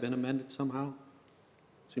 Has that been amended somehow?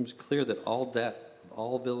 It seems clear that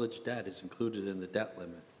all village debt is included in the debt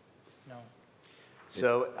limit. No.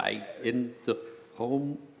 So In the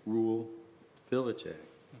Home Rule Village Act,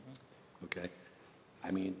 okay?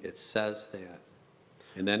 I mean, it says that.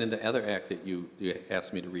 And then in the other act that you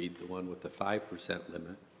asked me to read, the one with the 5%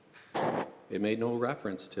 limit, it made no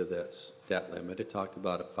reference to this debt limit. It talked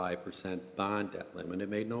about a 5% bond debt limit. It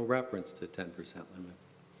made no reference to 10% limit.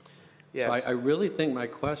 Yes. So I really think my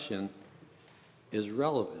question is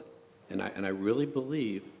relevant, and I really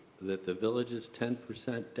believe that the village's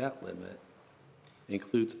 10% debt limit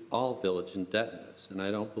includes all village indebtedness, and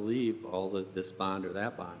I don't believe all of this bond or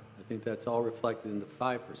that bond. I think that's all reflected in the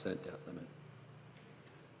 5% debt limit.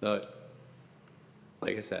 But,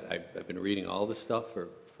 like I said, I've been reading all this stuff for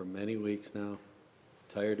many weeks now.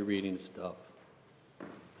 Tired of reading the stuff.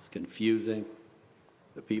 It's confusing.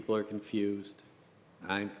 The people are confused.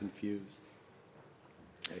 I'm confused.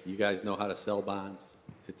 You guys know how to sell bonds.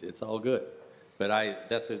 It's all good. But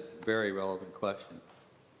that's a very relevant question.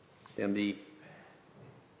 And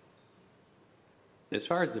as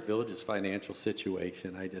far as the village's financial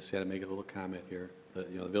situation, I just got to make a little comment here.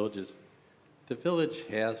 The village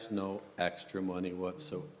has no extra money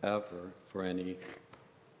whatsoever for any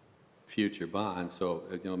future bonds. So,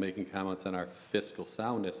 making comments on our fiscal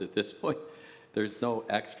soundness at this point, there's no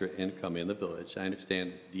extra income in the village. I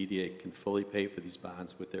understand DDA can fully pay for these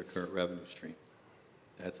bonds with their current revenue stream.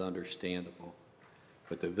 That's understandable.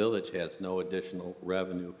 But the village has no additional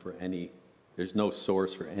revenue there's no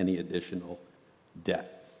source for any additional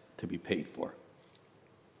debt to be paid for.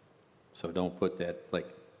 So don't put that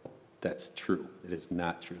that's true. It is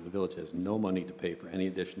not true. The village has no money to pay for any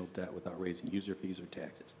additional debt without raising user fees or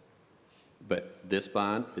taxes. But this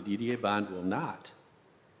bond, the DDA bond, will not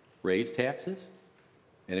raise taxes,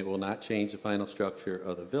 and it will not change the final structure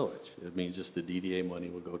of the village. It means just the DDA money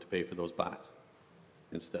will go to pay for those bonds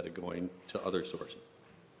instead of going to other sources.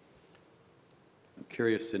 I'm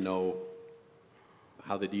curious to know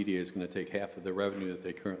how the DDA is going to take half of the revenue that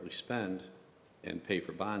they currently spend and pay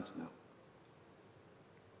for bonds now.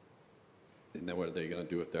 And then what are they going to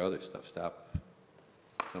do with their other stuff? Stop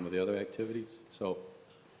some of the other activities? So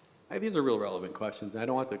these are real relevant questions. I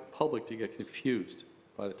don't want the public to get confused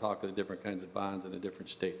by the talk of the different kinds of bonds and the different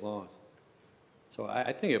state laws. So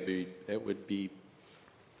I think it would be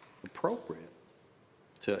appropriate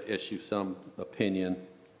to issue some opinion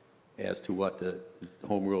as to what the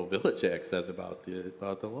Home Rule Village Act says about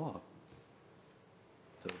the law.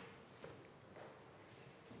 So.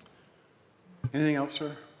 Anything else,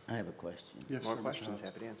 sir? I have a question. Yes, More sir, Mr. questions, House.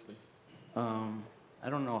 happy to answer them. I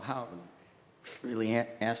don't know how to really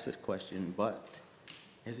ask this question, but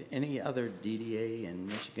has any other DDA in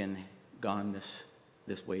Michigan gone this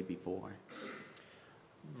way before?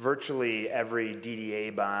 Virtually every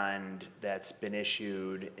DDA bond that's been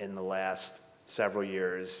issued in the last several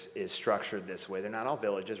years is structured this way. They're not all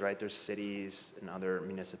villages, right? There's cities and other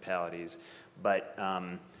municipalities. But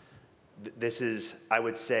this is, I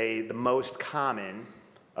would say, the most common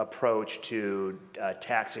approach to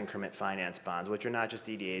tax increment finance bonds, which are not just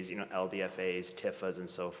DDAs, LDFAs, TIFAs, and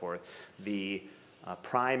so forth. The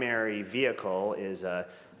primary vehicle is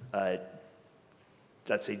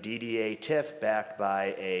let's say DDA TIF backed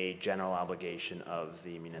by a general obligation of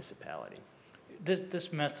the municipality.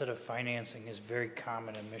 This method of financing is very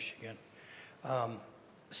common in Michigan.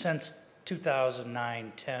 Since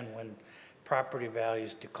 2009-10, when property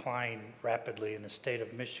values declined rapidly in the state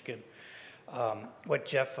of Michigan, what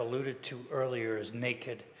Jeff alluded to earlier is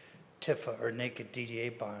naked TIFA or naked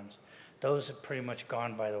DDA bonds. Those have pretty much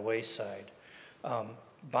gone by the wayside.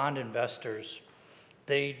 Bond investors,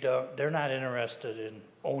 they're not interested in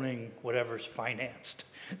owning whatever's financed.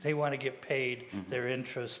 They want to get paid their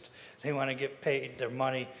interest. They want to get paid their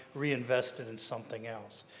money reinvested in something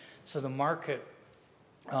else. So the market,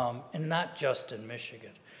 and not just in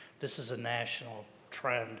Michigan, this is a national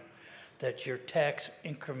trend, that your tax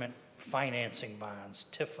increment financing bonds,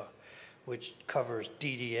 TIFA, which covers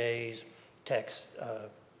DDAs, tax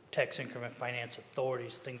tax increment finance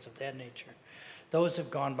authorities, things of that nature. Those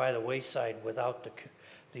have gone by the wayside without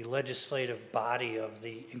the legislative body of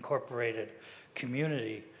the incorporated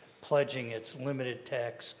community pledging its limited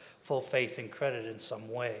tax, full faith and credit in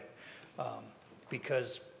some way.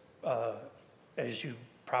 Because as you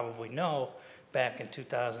probably know, back in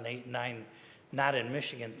 2008 and 9, not in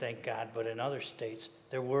Michigan, thank God, but in other states,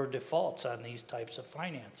 there were defaults on these types of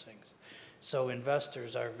financings. So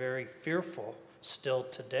investors are very fearful still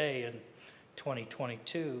today in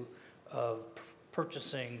 2022 of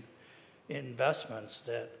purchasing investments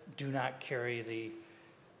that do not carry the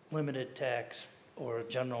limited tax or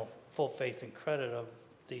general full faith and credit of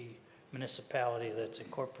the municipality that's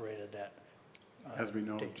incorporated that. As we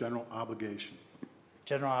know, general obligation.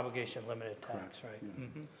 General obligation limited tax, Correct, right? yeah.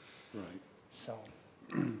 Mhm. Right. So,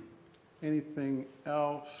 Anything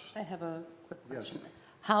else? I have a quick Yes. question.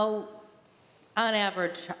 How, on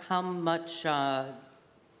average, how much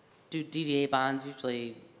do DDA bonds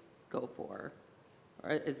usually go for?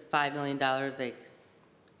 Or is $5 million like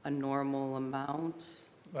a normal amount?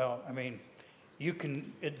 well, I mean, you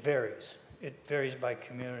can, it varies. It varies by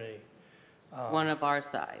community. One of our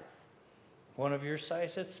size? One of your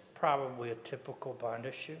size, it's probably a typical bond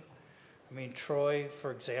issue. I mean, Troy,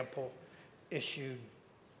 for example, issued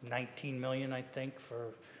 19 million, I think, for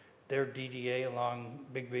their DDA along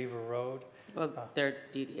Big Beaver Road. Well, their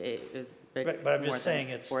DDA is big. Right, but I'm more just than saying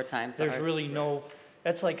it's, 4 times there's ours. really no,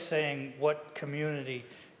 that's like saying what community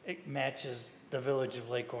it matches the village of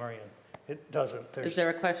Lake Orion. It doesn't. Is There's, there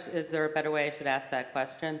a question, is there a better way I should ask that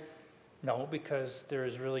question? no, because there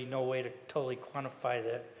is really no way to totally quantify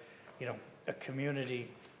that, you know, a community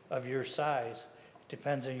of your size.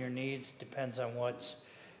 Depends on your needs, depends on what's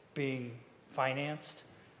being financed.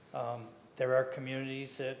 There are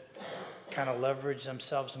communities that kind of leverage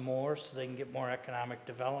themselves more so they can get more economic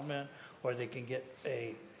development, or they can get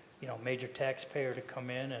a, you know, major taxpayer to come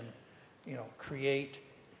in and, you know, create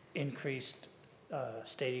increased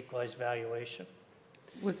state equalized valuation.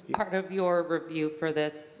 Was part of your review for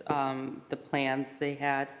this, the plans they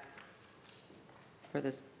had for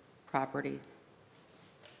this property?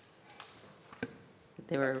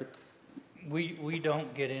 They were, We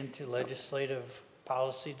don't get into legislative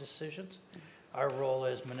policy decisions. Our role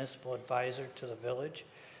as municipal advisor to the village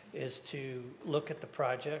is to look at the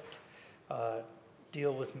project,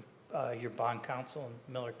 deal with your bond counsel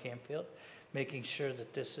and Miller Campfield, making sure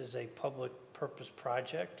that this is a public purpose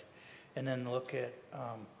project, and then look at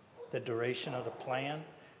the duration of the plan,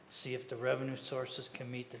 see if the revenue sources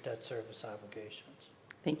can meet the debt service obligations.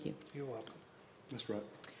 thank you. You're welcome. Ms. Rutt?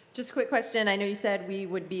 Just a quick question. I know you said we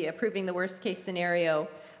would be approving the worst-case scenario.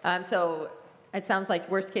 So it sounds like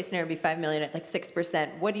worst-case scenario would be 5 million at like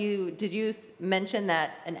 6%. What do you, did you mention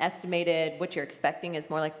that an estimated, what you're expecting is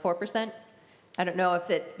more like 4%? I don't know if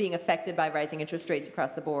it's being affected by rising interest rates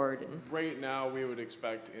across the board. And Right now, we would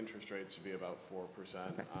expect interest rates to be about 4%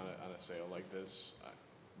 on a sale like this.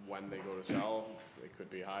 When they go to sell, it could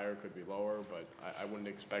be higher, could be lower, but I wouldn't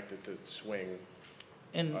expect it to swing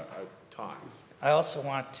And a ton. I also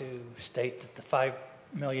want to state that the $5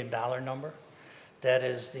 million number, that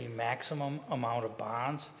is the maximum amount of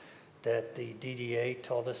bonds that the DDA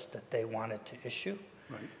told us that they wanted to issue.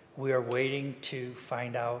 Right. We are waiting to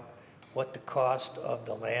find out what the cost of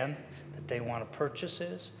the land that they want to purchase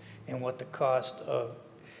is and what the cost of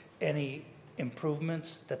any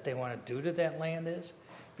improvements that they want to do to that land is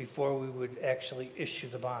before we would actually issue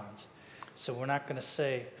the bonds. So we're not going to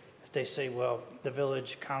say, if they say, well, the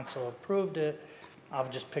village council approved it, I'll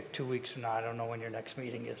just pick 2 weeks from now. I don't know when your next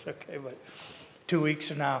meeting is, okay, but 2 weeks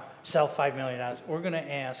from now, sell $5 million. We're going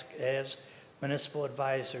to ask, as municipal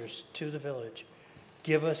advisors to the village,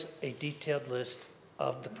 give us a detailed list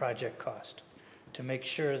of the project cost to make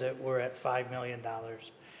sure that we're at $5 million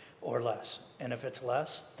or less. And if it's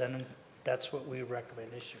less, then that's what we recommend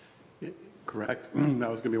issue. Correct. That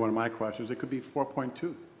was going to be one of my questions. It could be 4.2.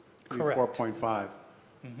 It could Correct. be 4.5.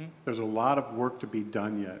 There's a lot of work to be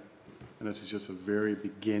done yet, and this is just a very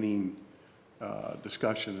beginning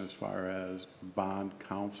discussion as far as bond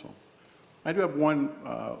counsel. I do have one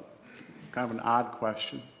kind of an odd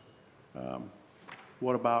question.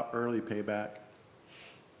 What about early payback?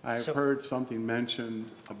 I've So- heard something mentioned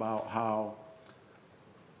about how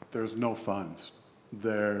there's no funds.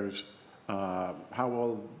 There's how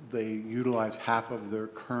will they utilize half of their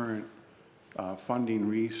current funding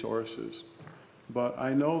resources. But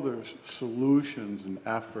I know there's solutions and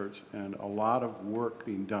efforts and a lot of work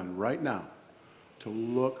being done right now to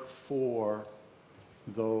look for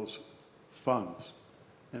those funds.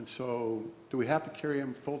 And so do we have to carry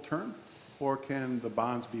them full term, or can the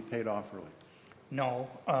bonds be paid off early? No,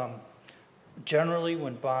 Generally,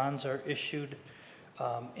 when bonds are issued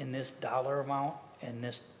in this dollar amount and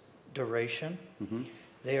this duration,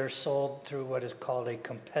 they are sold through what is called a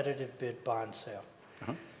competitive bid bond sale.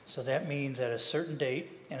 So that means at a certain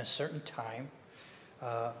date and a certain time,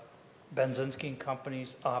 Benzinski and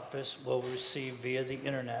Company's office will receive via the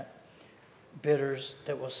internet bidders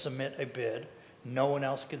that will submit a bid. No one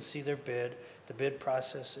else can see their bid. The bid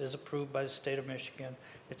process is approved by the state of Michigan.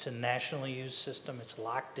 It's a nationally used system. It's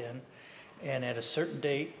locked in. And at a certain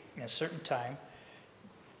date and a certain time,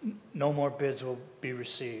 no more bids will be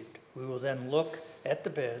received. We will then look at the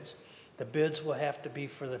bids. The bids will have to be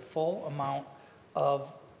for the full amount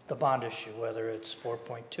of the bond issue, whether it's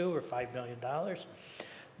 4.2 or $5 million.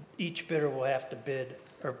 Each bidder will have to bid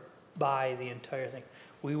or buy the entire thing.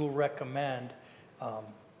 We will recommend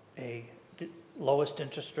a lowest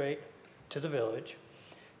interest rate to the village.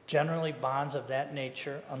 Generally, bonds of that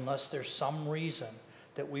nature, unless there's some reason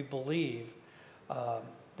that we believe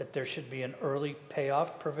that there should be an early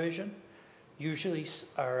payoff provision, usually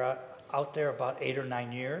are out there about 8 or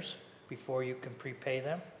 9 years before you can prepay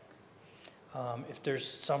them. If there's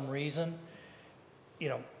some reason, you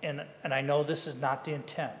know, and I know this is not the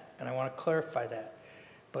intent, and I want to clarify that,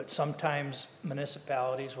 but sometimes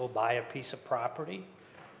municipalities will buy a piece of property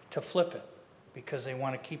to flip it because they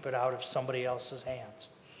want to keep it out of somebody else's hands.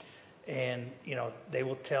 And, you know, they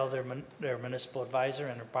will tell their municipal advisor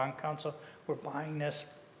and their bond counsel, we're buying this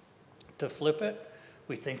to flip it.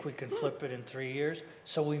 We think we can flip it in 3 years,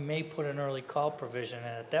 so we may put an early call provision in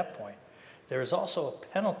at that point. There is also a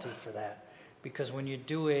penalty for that, because when you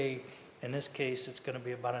do in this case, it's going to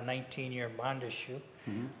be about a 19-year bond issue.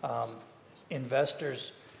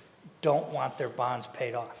 Investors don't want their bonds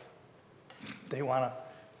paid off. They want to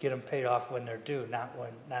get them paid off when they're due, not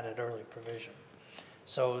at early provision.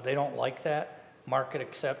 So they don't like that. Market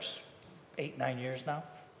accepts 8, 9 years now.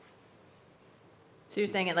 So you're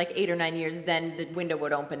saying at like 8 or 9 years, then the window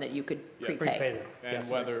would open that you could prepay? Prepay them. And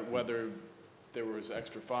Yes. whether there was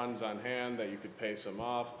extra funds on hand that you could pay some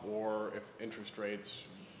off, or if interest rates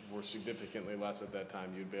were significantly less at that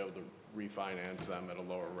time, you'd be able to refinance them at a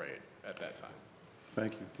lower rate at that time.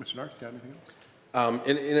 Thank you. Mr. Narks, got anything else?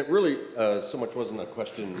 And it really so much wasn't a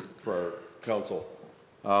question for our council,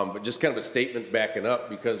 but just kind of a statement backing up,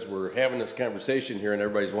 because we're having this conversation here and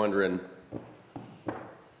everybody's wondering,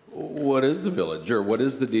 what is the village or what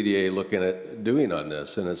is the DDA looking at doing on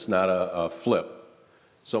this? And it's not a flip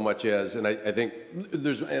so much as, and I think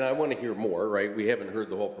there's, and I want to hear more, right? We haven't heard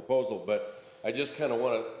the whole proposal, but I just kind of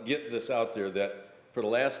want to get this out there that for the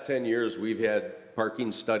last 10 years, we've had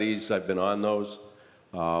parking studies. I've been on those.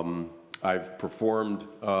 I've performed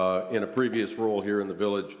in a previous role here in the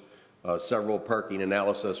village several parking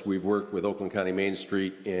analysis. We've worked with Oakland County Main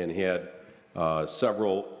Street and had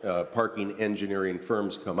several parking engineering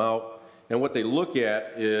firms come out. And what they look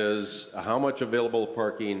at is how much available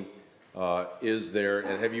parking is there,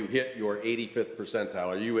 and have you hit your 85th percentile?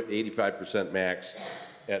 Are you at 85% max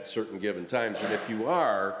at certain given times? And if you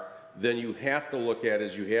are, then you have to look at,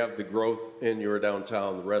 as you have the growth in your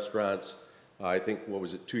downtown, the restaurants. I think, what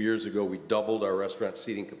was it, 2 years ago, we doubled our restaurant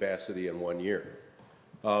seating capacity in 1 year.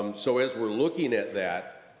 So as we're looking at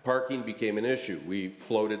that, parking became an issue. We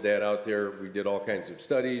floated that out there. We did all kinds of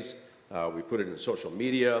studies. We put it in social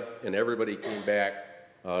media, and everybody came back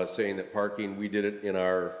saying that parking, we did it in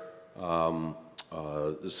our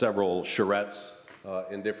several charrettes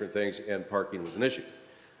and different things, and parking was an issue.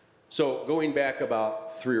 So going back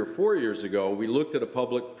about 3 or 4 years ago, we looked at a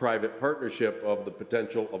public-private partnership of the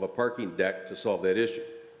potential of a parking deck to solve that issue.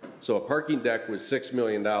 So a parking deck was $6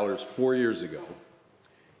 million 4 years ago,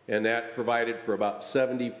 and that provided for about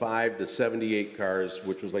 75 to 78 cars,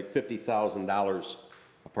 which was like $50,000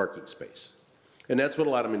 a parking space. And that's what a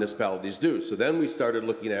lot of municipalities do. So then we started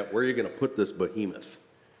looking at where you're going to put this behemoth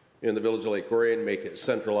in the village of Lake Orion, make it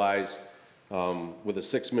centralized with a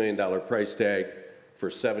 $6 million price tag for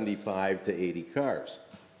 75 to 80 cars.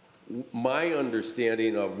 My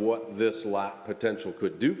understanding of what this lot potential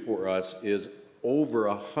could do for us is over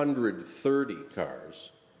 130 cars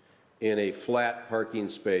in a flat parking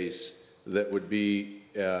space that would be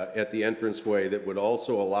at the entranceway, that would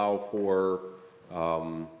also allow for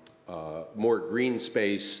more green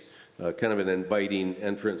space, kind of an inviting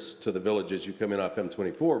entrance to the village as you come in off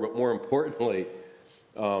M24. But more importantly,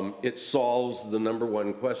 it solves the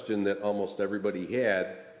 #1 question that almost everybody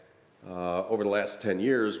had over the last 10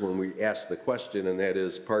 years when we asked the question, and that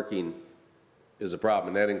is parking is a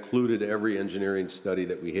problem. And that included every engineering study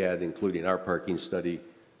that we had, including our parking study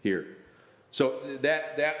here. So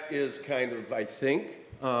that is kind of, I think,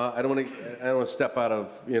 I don't want to step out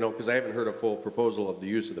of, because I haven't heard a full proposal of the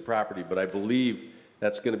use of the property, but I believe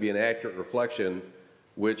That's going to be an accurate reflection,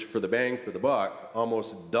 which for the bang for the buck,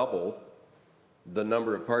 almost double the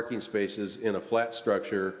number of parking spaces in a flat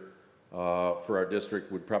structure for our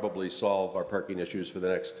district would probably solve our parking issues for the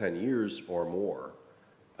next 10 years or more.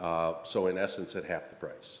 So in essence, at half the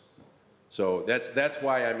price. So that's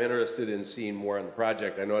why I'm interested in seeing more on the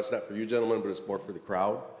project. I know it's not for you gentlemen, but it's more for the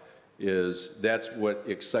crowd. That's what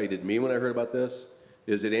excited me when I heard about this,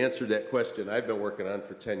 is it answered that question I've been working on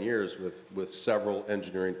for 10 years with several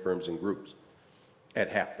engineering firms and groups at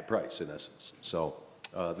half the price in essence. So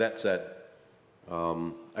that said,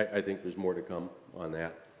 I think there's more to come on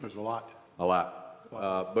that. There's a lot. A lot.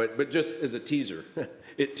 But just as a teaser,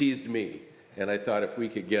 it teased me. And I thought if we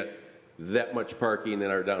could get that much parking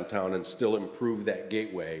in our downtown and still improve that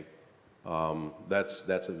gateway, that's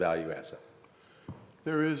a value asset.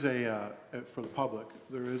 There is for the public,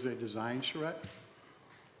 there is a design charrette,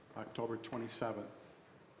 October 27th,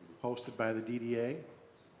 hosted by the DDA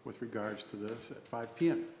with regards to this at 5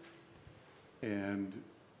 p.m. And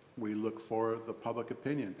we look for the public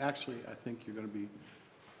opinion. Actually, I think you're going to be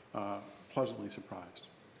pleasantly surprised.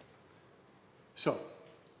 So,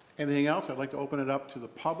 anything else? I'd like to open it up to the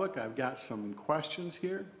public. I've got some questions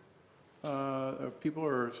here of people,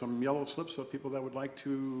 or some yellow slips of people that would like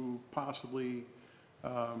to possibly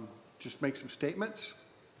just make some statements.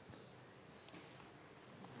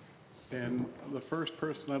 And the first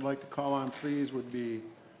person I'd like to call on, please, would be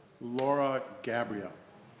Laura Gabriel.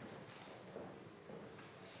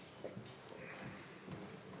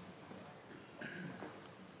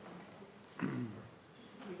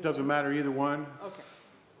 Doesn't matter, either one. Okay.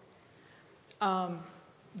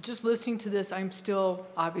 Just listening to this, I'm still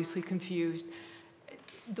obviously confused.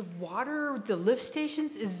 The water, the lift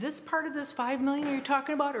stations, is this part of this 5 million you're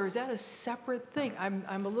talking about, or is that a separate thing?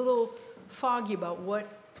 I'm a little foggy about what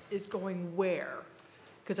is going where.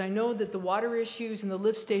 Because I know that the water issues and the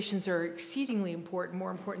lift stations are exceedingly important,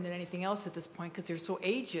 more important than anything else at this point, because they're so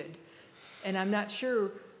aged. And I'm not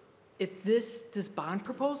sure if this bond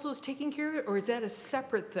proposal is taking care of it, or is that a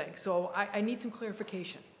separate thing? So I need some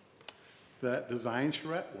clarification. That design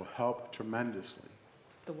charrette will help tremendously.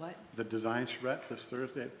 The what? The design charrette this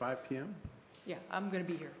Thursday at 5 p.m.? Yeah, I'm going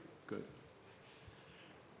to be here. Good.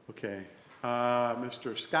 Okay.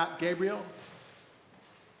 Mr. Scott Gabriel?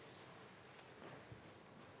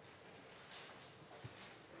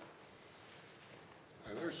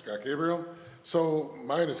 Hi there, Scott Gabriel. So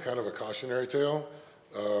mine is kind of a cautionary tale.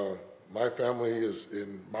 My family is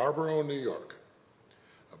in Marlboro, New York.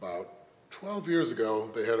 About 12 years ago,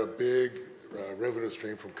 they had a big revenue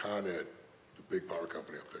stream from Con Ed, the big power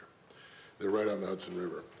company up there. They're right on the Hudson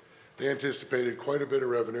River. They anticipated quite a bit of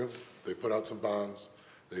revenue. They put out some bonds.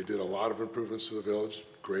 They did a lot of improvements to the village,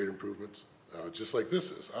 great improvements, just like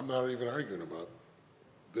this is. I'm not even arguing about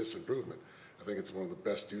this improvement. I think it's one of the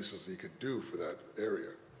best uses you could do for that area.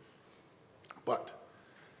 But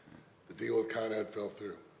the deal with Con Ed fell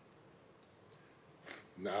through.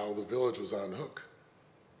 Now the village was on hook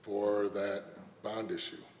for that bond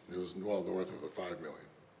issue. It was well north of the 5 million.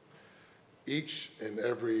 Each and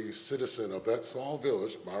every citizen of that small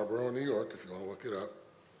village, Marlboro, New York, if you want to look it up,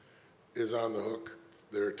 is on the hook.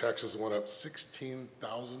 Their taxes went up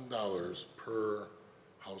 $16,000 per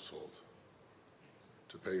household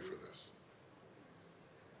to pay for this.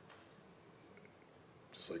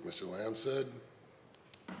 Just like Mr. Lamb said,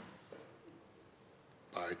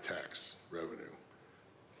 by tax revenue.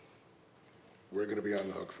 We're going to be on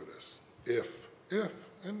the hook for this. If,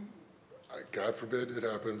 and God forbid it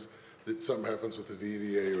happens, that something happens with the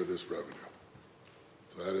DDA or this revenue.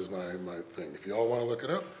 So that is my thing. If you all want to look it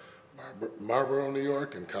up, Marlboro, New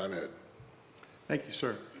York, and Con Ed. Thank you,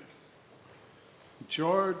 sir.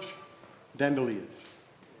 George Dendelius.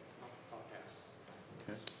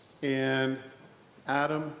 Okay. And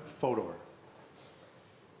Adam Fodor.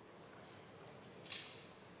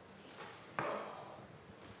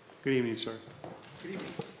 Good evening, sir. Good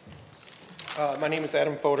evening. My name is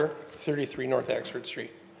Adam Fodor, 33 North Axford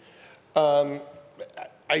Street. I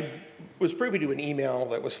was privy to an email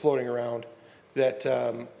that was floating around that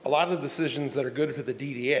a lot of the decisions that are good for the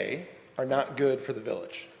DDA are not good for the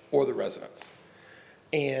village or the residents.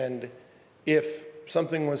 And if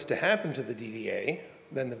something was to happen to the DDA,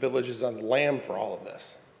 then the village is on the lam for all of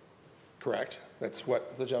this, correct? That's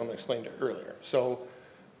what the gentleman explained earlier. So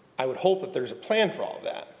I would hope that there's a plan for all of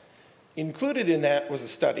that. Included in that was a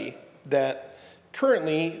study that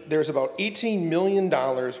currently there's about $18 million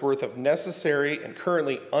worth of necessary and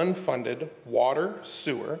currently unfunded water,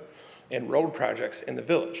 sewer, and road projects in the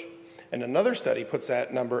village. And another study puts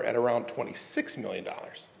that number at around $26 million.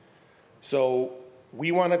 So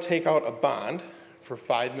we want to take out a bond for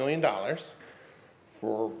 $5 million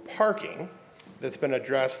for parking that's been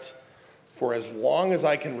addressed for as long as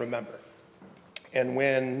I can remember. And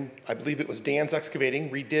when, I believe it was Dan's Excavating,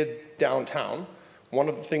 redid downtown, one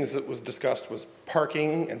of the things that was discussed was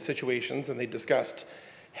parking and situations, and they discussed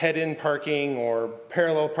head-in parking or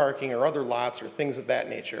parallel parking or other lots or things of that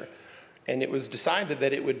nature. And it was decided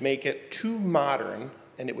that it would make it too modern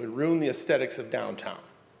and it would ruin the aesthetics of downtown.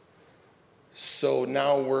 So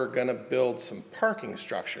now we're gonna build some parking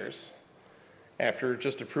structures after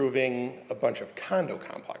just approving a bunch of condo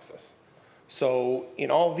complexes. So in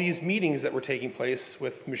all these meetings that were taking place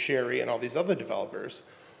with Masheri and all these other developers,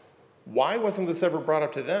 why wasn't this ever brought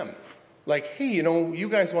up to them? Like, hey, you know, you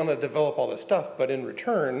guys want to develop all this stuff, but in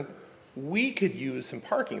return, we could use some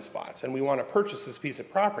parking spots and we want to purchase this piece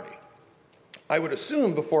of property. I would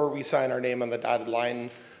assume before we sign our name on the dotted line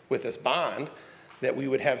with this bond that we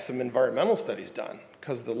would have some environmental studies done,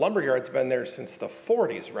 because the lumberyard's been there since the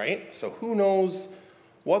 40s, right? So who knows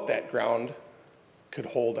what that ground could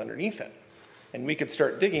hold underneath it. And we could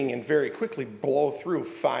start digging and very quickly blow through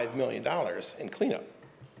 $5 million in cleanup.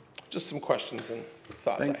 Just some questions and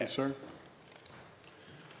thoughts I Thank you, have. sir.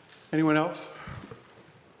 Anyone else?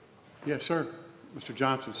 Yes, sir. Mr.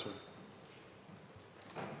 Johnson, sir.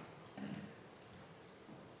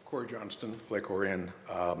 Corey Johnston, Lake Orion.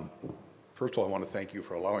 First of all, I want to thank you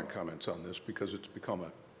for allowing comments on this because it's become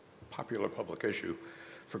a popular public issue,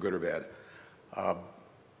 for good or bad.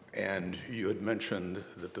 And you had mentioned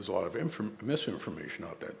that there's a lot of misinformation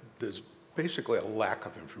out there. There's basically a lack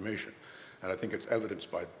of information. And I think it's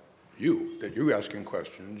evidenced by you, that you're asking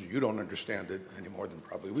questions, you don't understand it any more than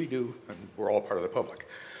probably we do, and we're all part of the public.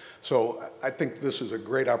 So I think this is a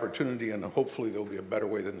great opportunity, and hopefully there'll be a better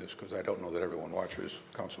way than this, because I don't know that everyone watches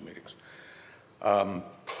council meetings.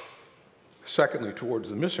 Secondly, towards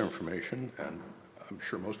the misinformation, and I'm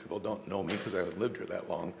sure most people don't know me because I haven't lived here that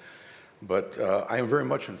long, but I am very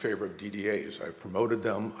much in favor of DDAs. I've promoted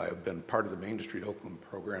them. I've been part of the Main Street Oakland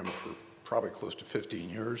program for probably close to 15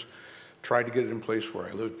 years. Tried to get it in place where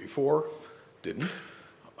I lived before, didn't,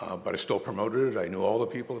 but I still promoted it. I knew all the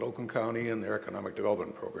people at Oakland County and their economic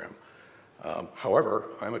development program. However,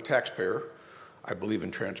 I'm a taxpayer. I believe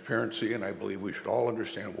in transparency, and I believe we should all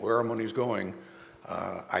understand where our money's going.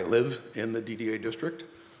 I live in the DDA district.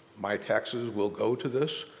 My taxes will go to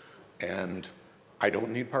this, and I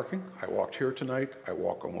don't need parking. I walked here tonight. I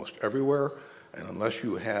walk almost everywhere, and unless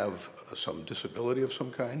you have some disability of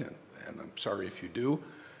some kind, and I'm sorry if you do,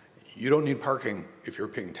 you don't need parking if you're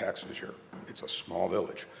paying taxes here. It's a small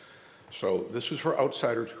village. So this is for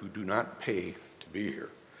outsiders who do not pay to be here.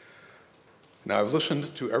 Now, I've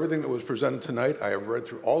listened to everything that was presented tonight. I have read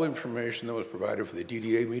through all the information that was provided for the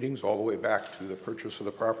DDA meetings all the way back to the purchase of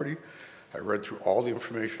the property. I read through all the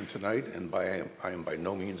information tonight, and I am by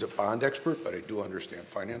no means a bond expert, but I do understand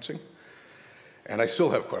financing. And I still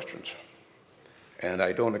have questions. And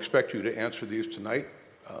I don't expect you to answer these tonight.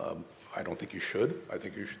 I don't think you should. I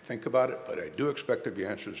think you should think about it, but I do expect there to be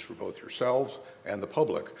answers for both yourselves and the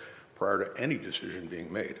public prior to any decision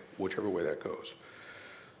being made, whichever way that goes.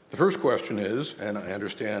 The first question is, and I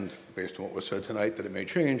understand based on what was said tonight that it may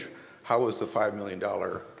change, how is the $5 million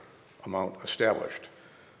amount established?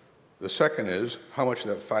 The second is, how much of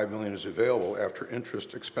that $5 million is available after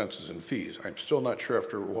interest, expenses, and fees? I'm still not sure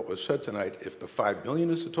after what was said tonight if the $5 million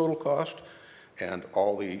is the total cost and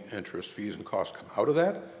all the interest, fees, and costs come out of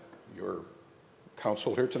that. Your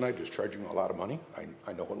counsel here tonight is charging a lot of money.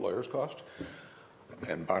 I know what lawyers cost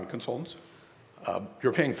and bond consultants.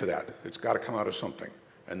 You're paying for that. It's got to come out of something.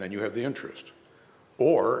 And then you have the interest.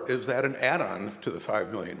 Or is that an add-on to the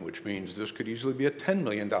 $5 million, which means this could easily be a $10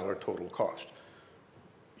 million total cost?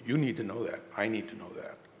 You need to know that. I need to know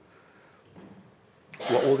that.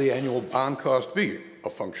 What will the annual bond cost be? A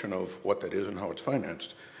function of what that is and how it's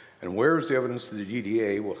financed. And where is the evidence that the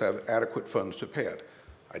DDA will have adequate funds to pay it?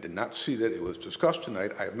 I did not see that it was discussed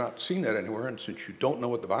tonight. I have not seen that anywhere, and since you don't know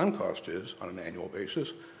what the bond cost is on an annual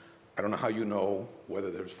basis, I don't know how you know whether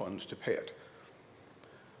there's funds to pay it.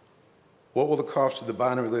 What will the cost of the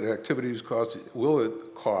bond and related activities cost? Will the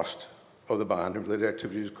cost of the bond and related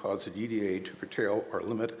activities cause the DDA to curtail or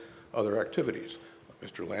limit other activities?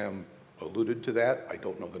 Mr. Lamb alluded to that. I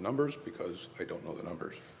don't know the numbers because I don't know the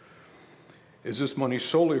numbers. Is this money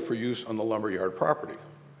solely for use on the lumberyard property?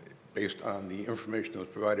 Based on the information that was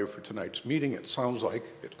provided for tonight's meeting, it sounds like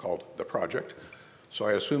it's called the project. So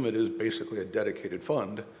I assume it is basically a dedicated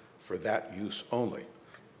fund for that use only.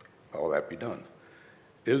 How will that be done?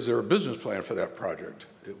 Is there a business plan for that project?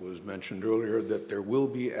 It was mentioned earlier that there will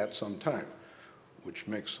be at some time, which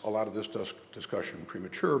makes a lot of this discussion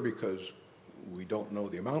premature because we don't know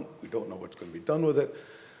the amount, we don't know what's going to be done with it.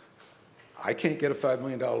 I can't get a $5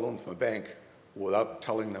 million loan from a bank without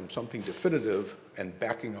telling them something definitive and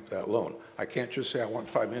backing up that loan. I can't just say, I want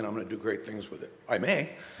 $5 million, I'm going to do great things with it. I may,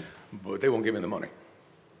 but they won't give me the money,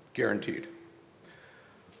 guaranteed.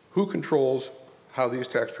 Who controls how these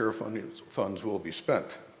taxpayer funds will be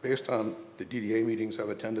spent? Based on the DDA meetings I've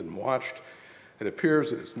attended and watched, it appears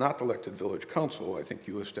that it's not the elected village council. I think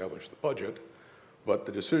you establish the budget, but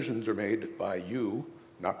the decisions are made by you,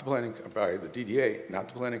 not the by the DDA, not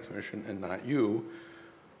the planning commission, and not you.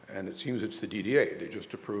 And it seems it's the DDA. They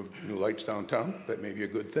just approved new lights downtown. That may be a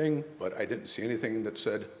good thing, but I didn't see anything that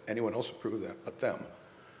said anyone else approved that but them.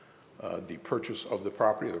 The purchase of the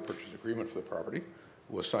property, the purchase agreement for the property,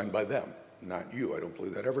 was signed by them, not you. I don't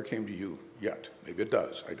believe that ever came to you yet. Maybe it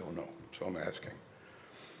does. I don't know. So I'm asking.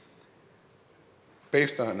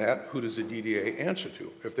 Based on that, who does the DDA answer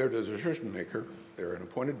to? If they're the decision maker, they're an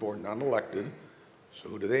appointed board, non-elected, so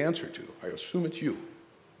who do they answer to? I assume it's you.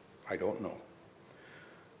 I don't know.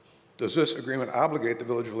 Does this agreement obligate the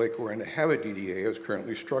Village of Lake Orion to have a DDA as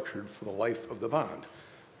currently structured for the life of the bond?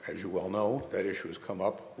 As you well know, that issue has come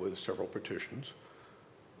up with several petitions.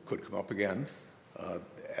 Could come up again.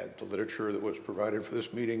 The literature that was provided for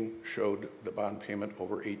this meeting showed the bond payment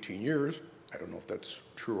over 18 years. I don't know if that's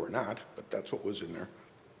true or not, but that's what was in there.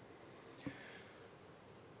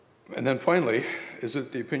 And then finally, is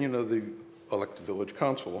it the opinion of the elected village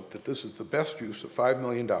council that this is the best use of $5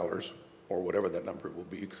 million, or whatever that number will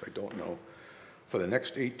be, because I don't know, for the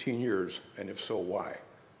next 18 years, and if so, why?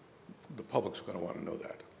 The public's going to want to know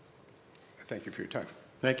that. I thank you for your time.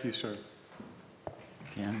 Thank you, sir.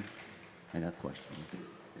 Ken, I got a question.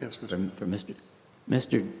 Yes, Mr. For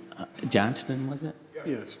Mr. Johnston, was it?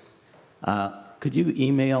 Yes. Could you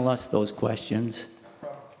email us those questions?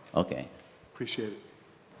 Okay. Appreciate it.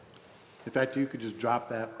 In fact, you could just drop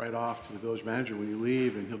that right off to the village manager when you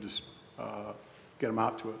leave, and he'll just get them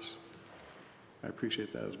out to us. I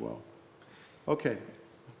appreciate that as well. Okay.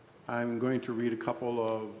 I'm going to read a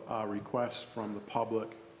couple of requests from the public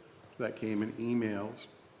that came in emails,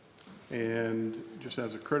 and just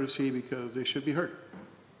as a courtesy, because they should be heard.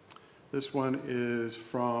 This one is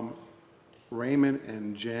from Raymond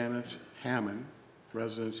and Janice Hammond,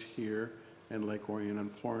 residents here in Lake Orion on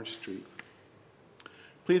Florence Street.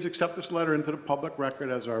 Please accept this letter into the public record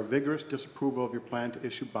as our vigorous disapproval of your plan to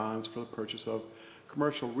issue bonds for the purchase of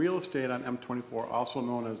commercial real estate on M24, also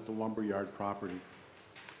known as the Lumberyard property.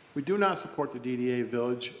 We do not support the DDA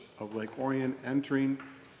Village of Lake Orion entering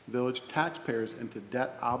village taxpayers into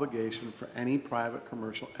debt obligation for any private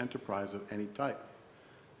commercial enterprise of any type.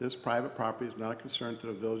 This private property is not a concern to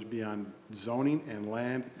the village beyond zoning and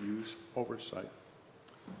land use oversight.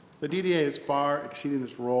 The DDA is far exceeding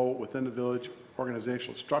its role within the village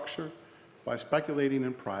organizational structure by speculating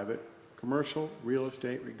in private commercial real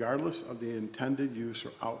estate regardless of the intended use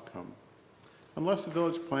or outcome. Unless the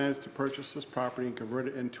village plans to purchase this property and convert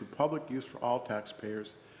it into public use for all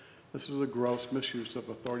taxpayers, this is a gross misuse of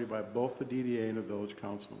authority by both the DDA and the village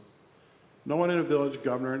council. No one in a village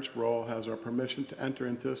governance role has our permission to enter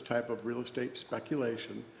into this type of real estate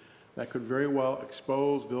speculation that could very well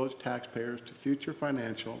expose village taxpayers to future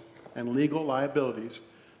financial and legal liabilities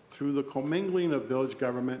through the commingling of village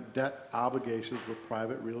government debt obligations with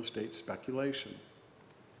private real estate speculation.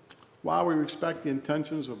 While we respect the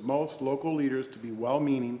intentions of most local leaders to be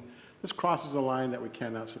well-meaning, this crosses a line that we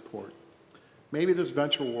cannot support. Maybe this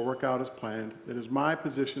venture will work out as planned. It is my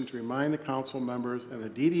position to remind the council members and the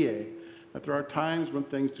DDA that there are times when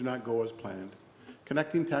things do not go as planned.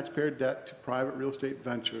 Connecting taxpayer debt to private real estate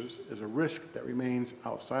ventures is a risk that remains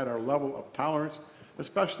outside our level of tolerance,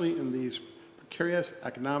 especially in these precarious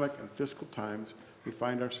economic and fiscal times we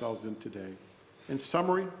find ourselves in today. In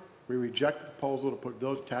summary, we reject the proposal to put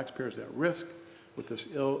village taxpayers at risk with this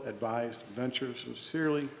ill-advised venture.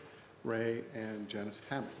 Sincerely, Ray and Janice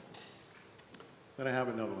Hammond. Then I have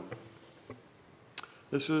another one.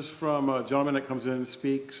 This is from a gentleman that comes in and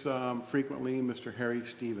speaks frequently, Mr. Harry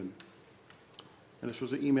Stephen. And this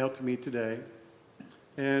was an email to me today.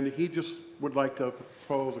 And he just would like to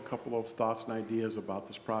propose a couple of thoughts and ideas about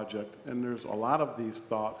this project. And there's a lot of these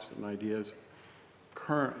thoughts and ideas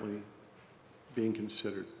currently being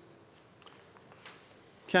considered.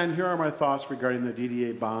 Ken, here are my thoughts regarding the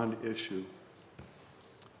DDA bond issue.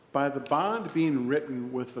 By the bond being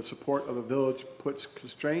written with the support of the village puts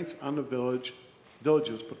constraints on the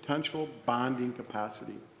village's potential bonding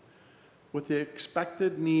capacity. With the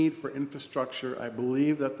expected need for infrastructure, I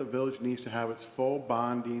believe that the village needs to have its full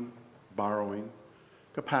borrowing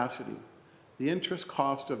capacity. The interest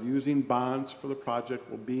cost of using bonds for the project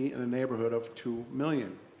will be in the neighborhood of $2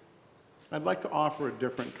 million. I'd like to offer a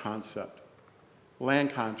different concept,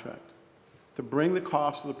 land contract, to bring the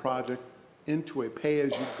cost of the project into a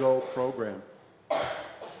pay-as-you-go program.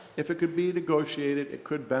 If it could be negotiated, it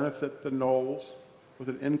could benefit the Knolls with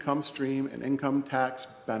an income stream and income tax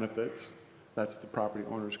benefits. That's the property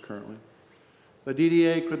owners currently. The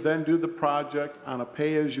DDA could then do the project on a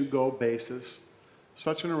pay-as-you-go basis.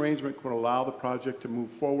 Such an arrangement could allow the project to move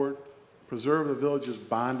forward, preserve the village's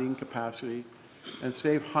bonding capacity, and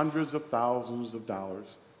save hundreds of thousands of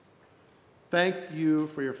dollars. Thank you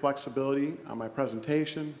for your flexibility on my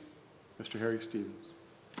presentation, Mr. Harry Stevens.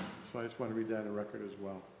 So I just want to read that in record as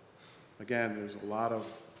well. Again, there's a lot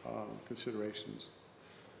of considerations.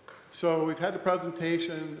 So we've had the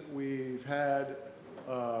presentation, we've had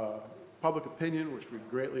public opinion, which we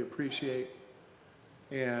greatly appreciate.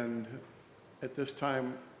 And at this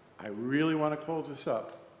time, I really want to close this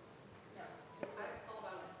up.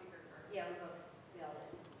 Yeah, we all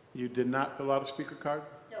did. You did not fill out a speaker card?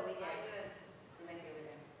 No, we did. We might be over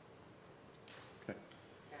there. Okay.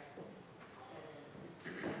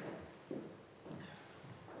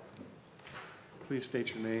 Please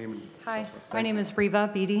state your name. And Hi, so forth. my Thank name you. is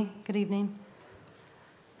Reva Beatty. Good evening.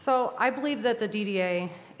 So I believe that the DDA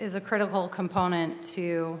is a critical component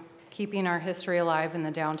to keeping our history alive in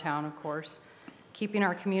the downtown, of course, keeping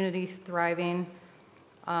our community thriving.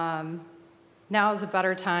 Now is a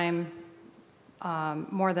better time,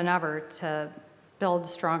 more than ever, to build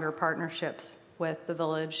stronger partnerships with the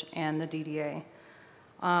village and the DDA.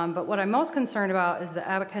 But what I'm most concerned about is the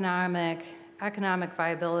economic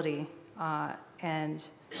viability, and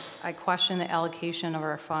I question the allocation of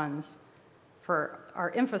our funds for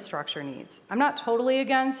our infrastructure needs. I'm not totally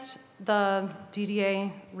against the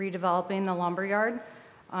DDA redeveloping the lumberyard.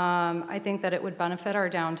 I think that it would benefit our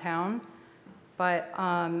downtown, but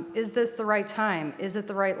is this the right time? Is it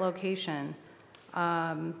the right location?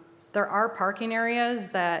 There are parking areas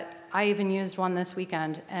that I even used one this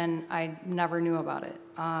weekend and I never knew about it.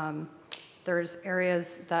 There's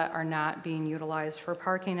areas that are not being utilized for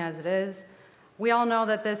parking as it is. We all know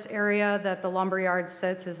that this area that the lumberyard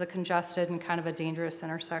sits is a congested and kind of a dangerous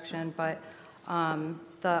intersection, but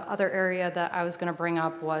the other area that I was going to bring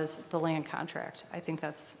up was the land contract. I think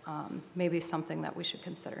that's maybe something that we should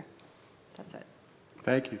consider. That's it.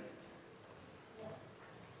 Thank you.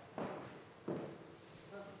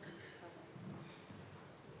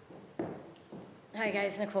 Hi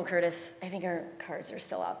guys, Nicole Curtis. I think our cards are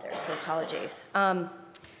still out there, so apologies.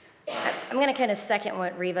 I'm going to kind of second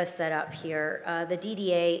what Reva set up here. The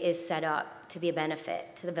DDA is set up to be a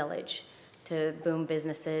benefit to the village, to boom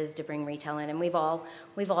businesses, to bring retail in, and we've all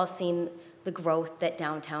seen the growth that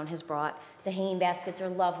downtown has brought. The hanging baskets are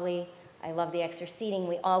lovely. I love the extra seating.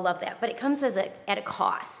 We all love that, but it comes at a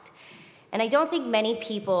cost. And I don't think many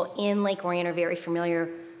people in Lake Orion are very familiar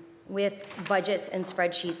with budgets and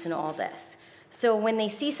spreadsheets and all this. So when they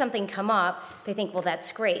see something come up, they think, well,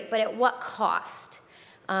 that's great, but at what cost?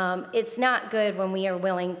 It's not good when we are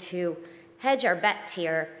willing to hedge our bets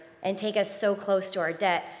here and take us so close to our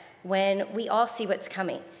debt when we all see what's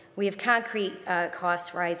coming. We have concrete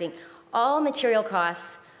costs rising. All material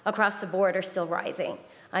costs across the board are still rising.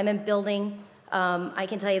 I'm in building, I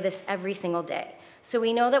can tell you this every single day. So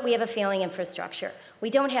we know that we have a failing infrastructure. We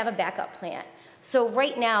don't have a backup plan. So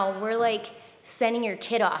right now, we're like sending your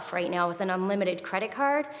kid off right now with an unlimited credit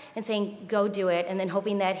card and saying, go do it, and then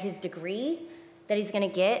hoping that his degree that he's gonna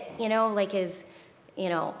get, like his,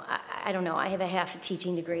 I don't know, I have a half a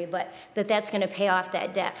teaching degree, but that's gonna pay off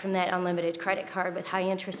that debt from that unlimited credit card with high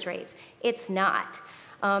interest rates. It's not.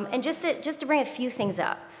 And just to bring a few things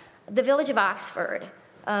up, the Village of Oxford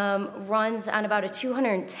runs on about a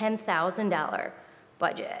 $210,000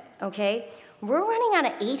 budget, okay? We're running on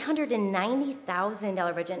an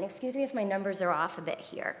 $890,000 budget, and excuse me if my numbers are off a bit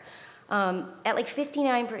here, at like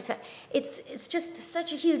 59%. It's just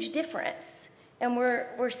such a huge difference, and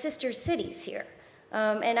we're sister cities here.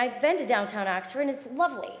 And I've been to downtown Oxford, and it's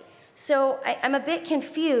lovely. So I'm a bit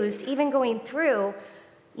confused, even going through,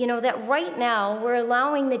 that right now we're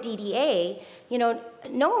allowing the DDA,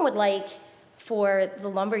 no one would like for the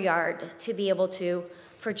lumberyard to be able to,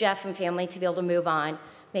 for Jeff and family to be able to move on,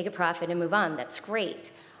 make a profit and move on. That's great.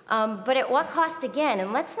 But at what cost again?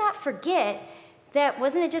 And let's not forget that,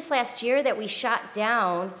 wasn't it just last year that we shot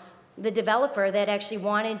down the developer that actually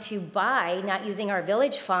wanted to buy, not using our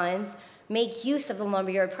village funds, make use of the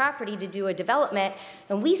lumberyard property to do a development,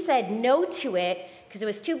 and we said no to it because it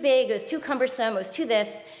was too big, it was too cumbersome, it was too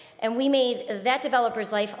this, and we made that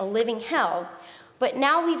developer's life a living hell. But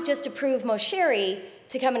now we've just approved Mosheri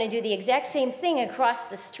to come in and do the exact same thing across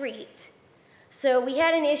the street. So we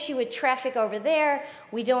had an issue with traffic over there,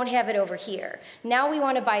 we don't have it over here. Now we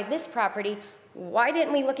want to buy this property. Why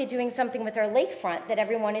didn't we look at doing something with our lakefront that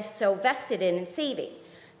everyone is so vested in and saving?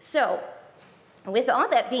 So with all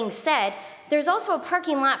that being said, There's also a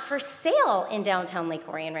parking lot for sale in downtown Lake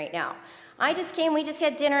Orion right now. I just came, we just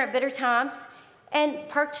had dinner at Bitter Tom's and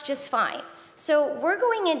parked just fine. So we're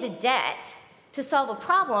going into debt to solve a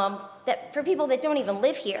problem that for people that don't even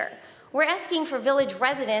live here. We're asking for village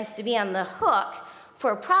residents to be on the hook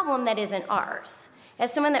for a problem that isn't ours.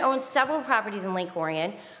 As someone that owns several properties in Lake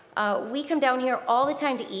Orion, we come down here all the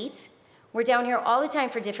time to eat. We're down here all the time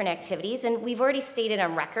for different activities, and we've already stated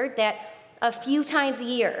on record that a few times a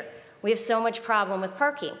year, we have so much problem with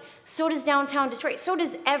parking. So does downtown Detroit. So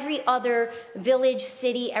does every other village,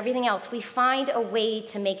 city, everything else. We find a way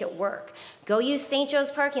to make it work. Go use St. Joe's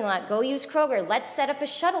parking lot. Go use Kroger. Let's set up a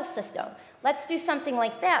shuttle system. Let's do something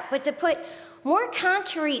like that. But to put more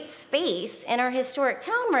concrete space in our historic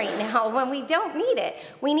town right now when we don't need it.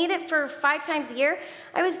 We need it for 5 times a year.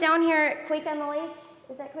 I was down here at Quake on the Lake.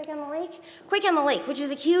 Is that Quake on the Lake? Quake on the Lake, which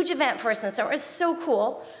is a huge event for us in the summer. It's so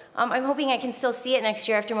cool. I'm hoping I can still see it next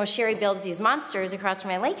year after Mosherry builds these monsters across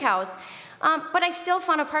from my lake house. But I still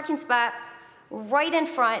found a parking spot right in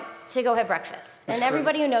front to go have breakfast. And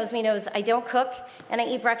everybody who knows me knows I don't cook and I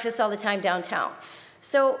eat breakfast all the time downtown.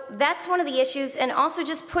 So that's one of the issues. And also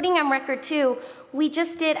just putting on record too, we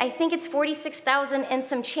just did, I think it's $46,000 and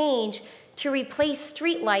some change to replace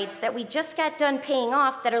street lights that we just got done paying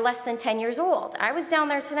off that are less than 10 years old. I was down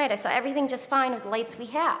there tonight. I saw everything just fine with the lights we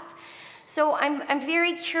have. So I'm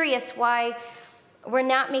very curious why we're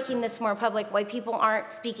not making this more public, why people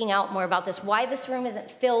aren't speaking out more about this, why this room isn't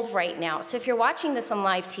filled right now. So if you're watching this on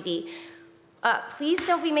live TV, please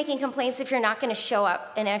don't be making complaints if you're not going to show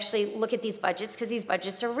up and actually look at these budgets, because these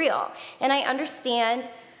budgets are real. And I understand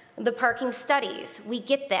the parking studies. We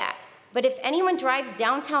get that. But if anyone drives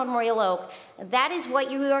downtown Royal Oak, that is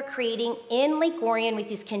what you are creating in Lake Orion with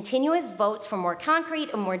these continuous votes for more concrete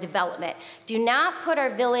and more development. Do not put our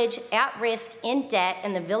village at risk in debt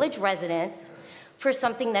and the village residents for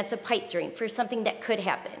something that's a pipe dream, for something that could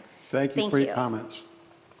happen. Thank you for your comments.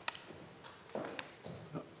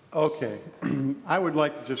 Okay, I would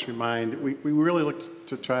like to just remind, we really look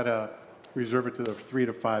to try to reserve it to the 3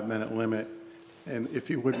 to 5 minute limit. And if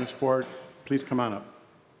you would, Ms. Ford, please come on up.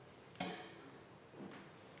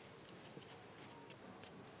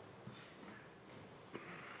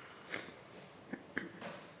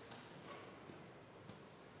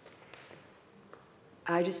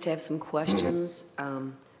 I just have some questions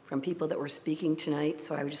from people that were speaking tonight,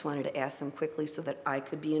 so I just wanted to ask them quickly so that I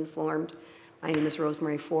could be informed. My name is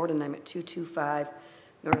Rosemary Ford, and I'm at 225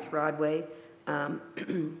 North Broadway.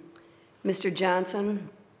 Mr. Johnson,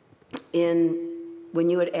 when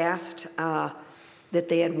you had asked that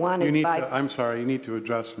they had wanted I'm sorry, you need to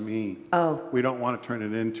address me. Oh. We don't want to turn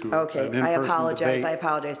it into an Okay, in-person I apologize. debate I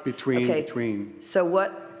apologize. Between.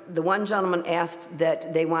 So the one gentleman asked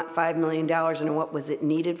that they want $5 million and what was it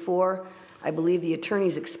needed for? I believe the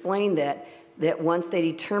attorneys explained that once they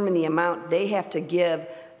determine the amount, they have to give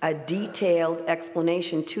a detailed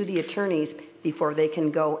explanation to the attorneys before they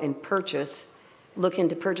can go and look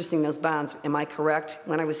into purchasing those bonds. Am I correct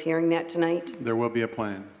when I was hearing that tonight? There will be a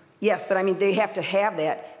plan. Yes, but I mean, they have to have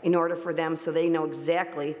that in order for them so they know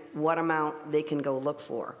exactly what amount they can go look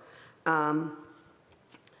for.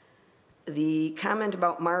 The comment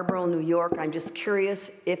about Marlboro, New York, I'm just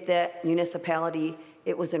curious if that municipality,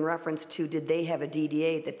 it was in reference to, did they have a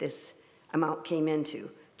DDA that this amount came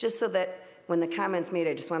into? Just so that when the comment's made,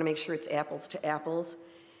 I just want to make sure it's apples to apples.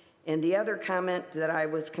 And the other comment that I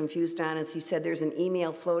was confused on is he said there's an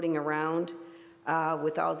email floating around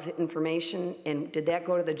with all this information, and did that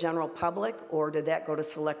go to the general public or did that go to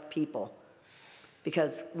select people?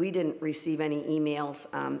 Because we didn't receive any emails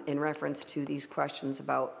in reference to these questions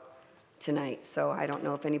about tonight. So I don't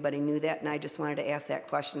know if anybody knew that, and I just wanted to ask that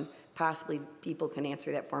question. Possibly people can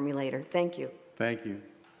answer that for me later. Thank you. Thank you.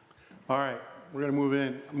 All right, we're going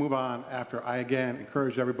to move on after I again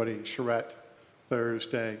encourage everybody, Charette,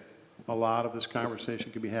 Thursday. A lot of this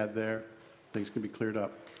conversation can be had there. Things can be cleared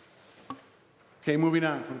up. Okay, moving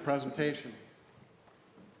on from the presentation.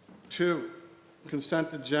 2,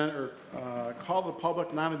 consent agenda, or call to the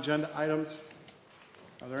public non-agenda items.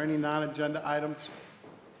 Are there any non-agenda items?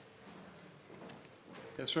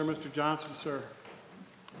 Yes, sir, Mr. Johnson, sir.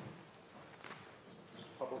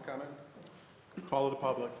 Public comment? Call to the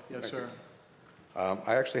public. Yes, sir.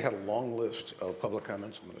 I actually had a long list of public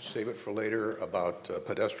comments. I'm going to save it for later about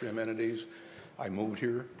pedestrian amenities. I moved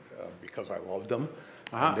here because I loved them.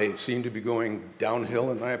 And they seem to be going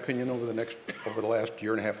downhill, in my opinion, over the last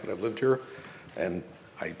year and a half that I've lived here. And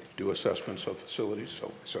I do assessments of facilities,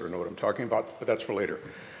 so I sort of know what I'm talking about, but that's for later.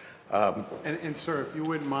 And sir, if you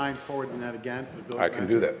wouldn't mind forwarding that again to the building I can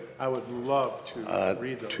do that. I would love to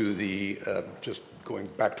read those. To the, just going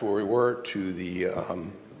back to where we were, to the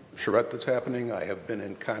charrette that's happening. I have been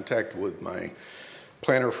in contact with my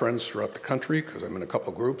planner friends throughout the country because I'm in a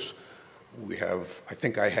couple groups. We have, I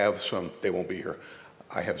think I have some, they won't be here.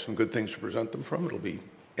 I have some good things to present them from. It'll be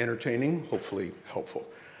entertaining, hopefully helpful.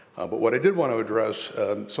 But what I did want to address,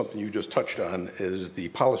 something you just touched on, is the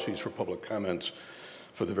policies for public comments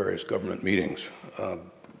for the various government meetings.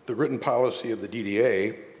 The written policy of the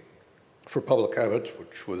DDA for public comments,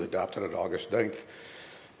 which was adopted on August 9th,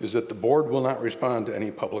 is that the board will not respond to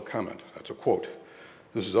any public comment. That's a quote.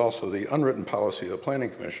 This is also the unwritten policy of the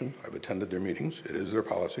Planning Commission. I've attended their meetings. It is their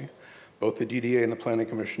policy. Both the DDA and the Planning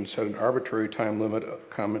Commission set an arbitrary time limit of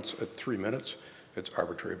comments at 3 minutes. It's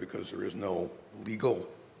arbitrary because there is no legal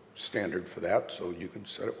standard for that, so you can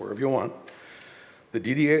set it wherever you want. The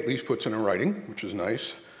DDA at least puts it in writing, which is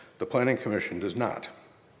nice. The Planning Commission does not.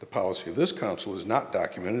 The policy of this council is not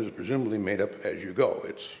documented. It's presumably made up as you go.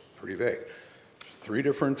 It's pretty vague. There's 3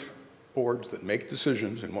 different boards that make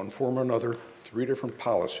decisions in one form or another, 3 different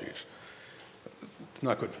policies. It's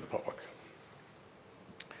not good for the public.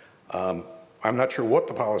 I'm not sure what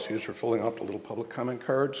the policy is for filling out the little public comment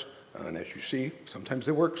cards. And as you see, sometimes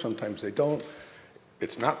they work, sometimes they don't.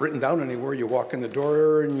 It's not written down anywhere. You walk in the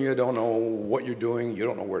door and you don't know what you're doing. You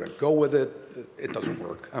don't know where to go with it. It doesn't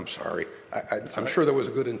work. I'm sorry. I'm sure there was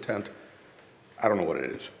a good intent. I don't know what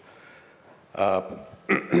it is.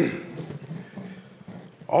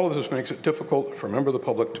 All of this makes it difficult for a member of the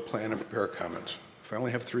public to plan and prepare comments. If I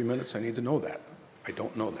only have 3 minutes, I need to know that. I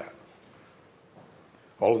don't know that.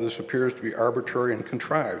 All of this appears to be arbitrary and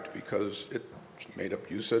contrived because it's made up,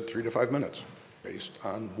 you said, 3 to 5 minutes. Based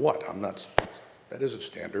on what? That is a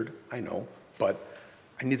standard, I know, but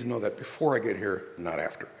I need to know that before I get here, not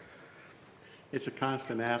after. It's a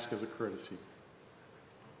constant ask as a courtesy.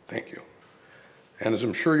 Thank you. And as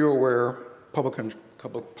I'm sure you're aware, public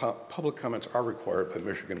comments are required by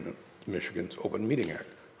Michigan's Open Meeting Act.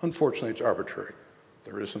 Unfortunately, it's arbitrary.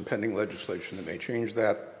 There is some pending legislation that may change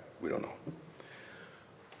that. We don't know.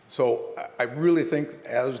 So I really think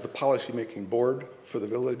as the policymaking board for the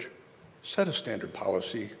village, set a standard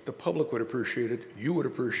policy. The public would appreciate it. You would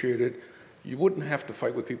appreciate it. You wouldn't have to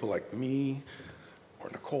fight with people like me or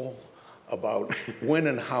Nicole about when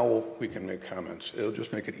and how we can make comments. It'll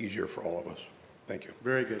just make it easier for all of us. Thank you.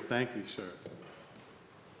 Very good. Thank you, sir.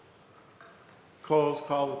 Close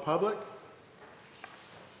call to the public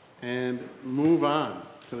and move on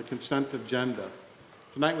to the consent agenda.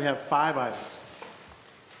 Tonight we have 5 items.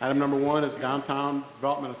 Item number 1 is Downtown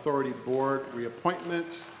Development Authority Board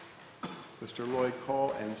reappointments. Mr. Lloyd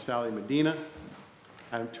Cole and Sally Medina.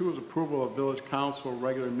 Item 2 is approval of Village Council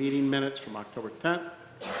regular meeting minutes from October 10th.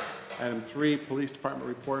 Item 3, Police Department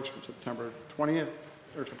reports from September 20th,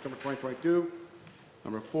 or September 2022.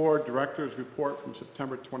 Number 4, Director's report from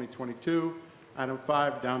September 2022. Item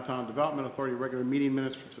 5, Downtown Development Authority regular meeting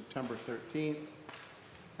minutes from September 13th.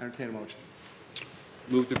 Entertain a motion.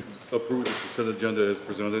 Move to approve the consent agenda as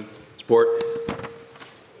presented. Support.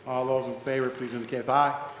 All those in favor, please indicate with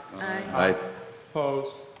aye. Aye. Aye.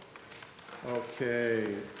 Opposed?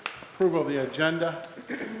 Okay. Approval of the agenda.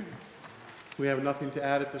 We have nothing to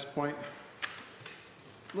add at this point.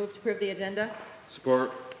 Move to approve the agenda?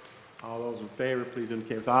 Support. All those in favor, please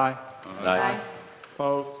indicate with aye. Aye.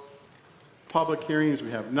 Opposed? Public hearings,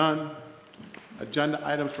 we have none. Agenda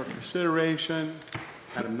items for consideration.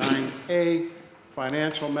 Item 9A,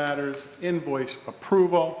 financial matters, invoice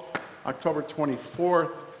approval. October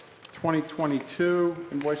 24th, 2022,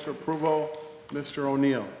 invoice approval. Mr.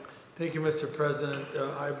 O'Neill. Thank you, Mr. President.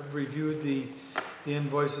 I've reviewed the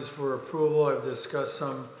invoices for approval. I've discussed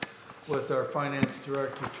some with our finance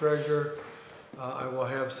director treasurer. I will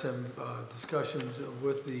have some discussions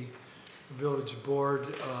with the village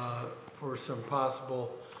board for some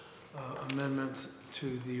possible amendments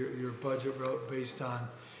to your budget based on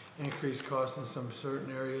increased costs in some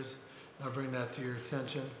certain areas. I'll bring that to your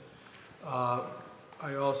attention.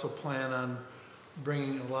 I also plan on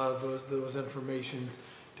bringing a lot of those information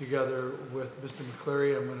together with Mr.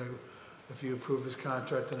 McCleary. I'm going to, if you approve his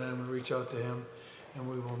contract, then I'm going to reach out to him and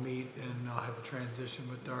we will meet and I'll have a transition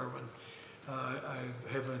with Darwin. I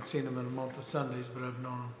haven't seen him in a month of Sundays, but I've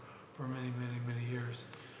known him for many, many, many years.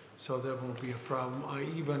 So that won't be a problem. I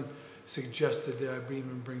even suggested that I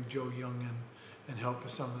even bring Joe Young in and help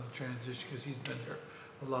with some of the transition because he's been there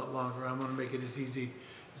a lot longer. I'm going to make it as easy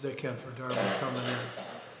as I can for Darwin coming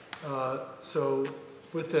in. So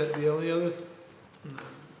with that, the only other,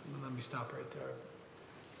 let me stop right there.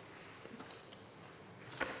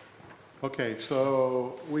 Okay,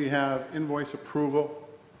 so we have invoice approval.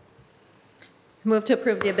 Move to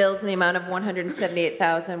approve the bills in the amount of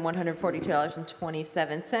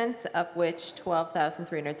 $178,142.27, of which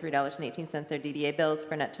 $12,303.18 are DDA bills,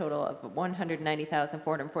 for a net total of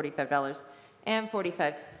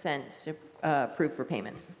 $190,445.45 to approve for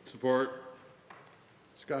payment. Support.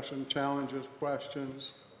 Discussion, challenges,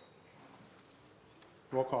 questions?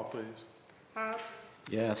 Roll call, please. Hobbs,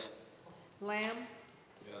 Yes. Lamb.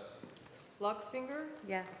 Yes. Luxinger,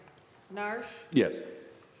 Yes. Narsch, Yes.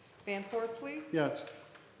 Van Portfley, Yes.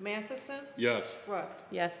 Matheson, Yes. Rutt.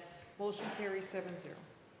 Yes. Motion carries 7-0.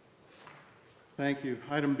 Thank you.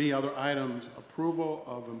 Item B, other items, approval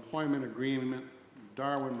of employment agreement,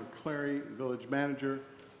 Darwin McCleary, village manager.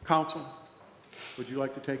 Council, would you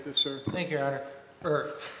like to take this, sir? Thank you, Your Honor,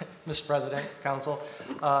 or Mr. President, Council.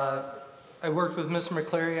 I worked with Mr.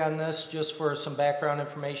 McCleary on this just for some background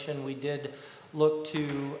information. We did look to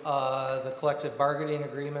the collective bargaining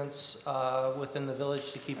agreements within the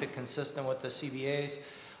village to keep it consistent with the CBAs.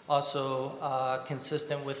 Also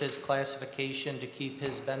consistent with his classification to keep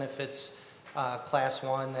his benefits class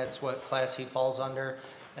 1, that's what class he falls under.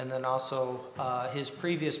 And then also his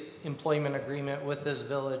previous employment agreement with this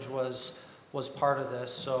village was part of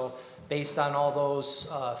this. So based on all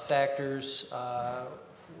those factors,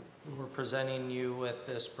 we're presenting you with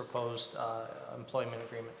this proposed employment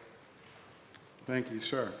agreement. Thank you,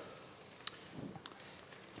 sir.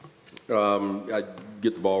 I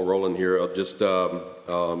get the ball rolling here. I'll just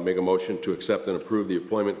make a motion to accept and approve the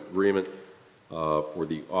employment agreement for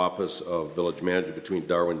the office of village manager between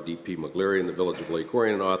Darwin D.P. McCleary and the village of Lake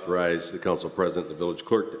Orion, and authorize the council president and the village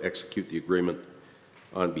clerk to execute the agreement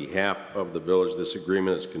on behalf of the village. This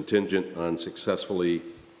agreement is contingent on successful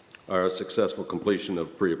completion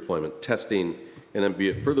of pre-employment testing, and then be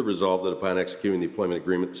it further resolved that upon executing the employment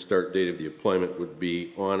agreement, the start date of the employment would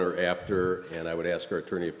be on or after, and I would ask our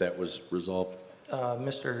attorney if that was resolved.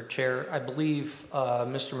 Mr. Chair, I believe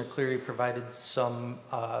Mr. McCleary provided a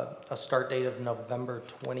start date of November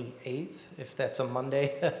 28th, if that's a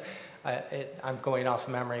Monday. I'm going off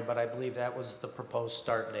memory, but I believe that was the proposed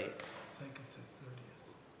start date. I think it's the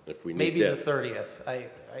 30th. If we need Maybe that, the 30th.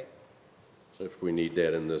 So if we need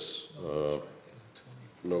that in this,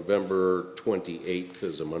 November 28th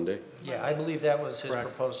is a Monday? Yeah, I believe that was his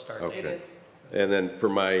proposed start date. Okay. It is. And then for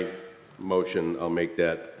my motion, I'll make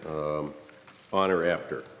that on or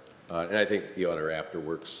after. And I think the on or after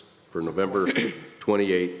works for November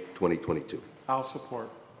 28th, 2022. I'll support.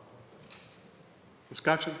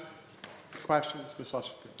 Discussion, questions, Ms.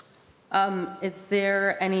 Luster? Is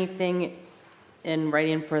there anything in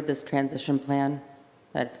writing for this transition plan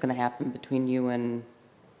that's going to happen between you and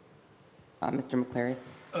Mr. McCleary?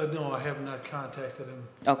 No, I have not contacted him.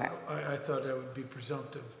 Okay. I thought that would be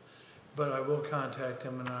presumptive, but I will contact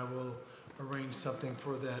him and I will arrange something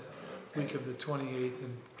for that week of the 28th.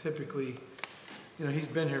 And typically, you know, he's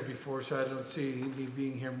been here before, so I don't see him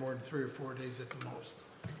being here more than 3 or 4 days at the most.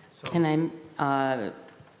 So, Can I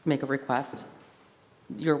make a request?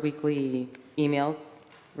 Your weekly emails,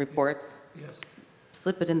 reports, yes.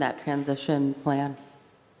 slip it in that transition plan.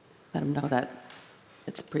 Let them know that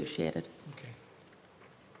it's appreciated. Okay.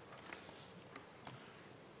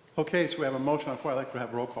 Okay, so we have a motion on the floor. I'd like to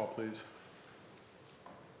have roll call, please.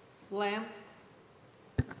 Lamb,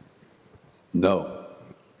 No.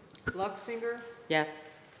 Luxinger, Yes.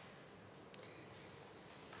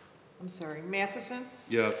 I'm sorry, Matheson,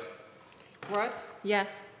 Yes. Rutt, Yes.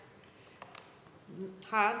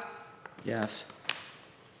 Hobbs, Yes.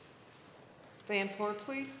 Van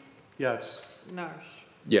Portfley, Yes, Narsch.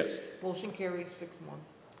 Yes. Motion carries 6-1.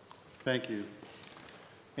 thank you.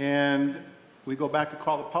 And we go back to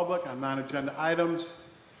call the public on non-agenda items.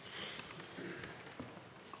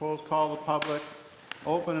 Close call the public.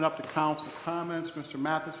 Open it up to council comments. Mr.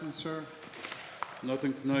 Matheson, sir.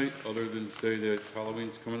 Nothing tonight, other than to say that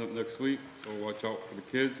Halloween's coming up next week, so watch out for the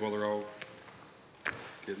kids while they're out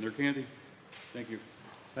getting their candy. Thank you.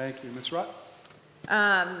 Thank you. Ms. Rutt?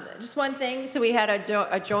 Just one thing, so we had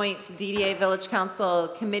a joint DDA Village Council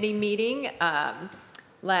Committee meeting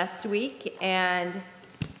last week, and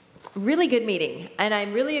really good meeting. And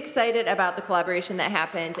I'm really excited about the collaboration that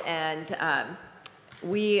happened, and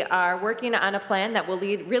we are working on a plan that will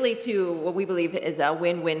lead really to what we believe is a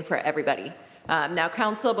win-win for everybody. Now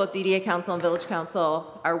council, both DDA council and village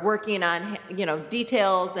council, are working on, you know,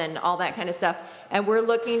 details and all that kind of stuff, and we're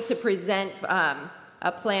looking to present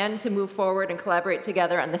a plan to move forward and collaborate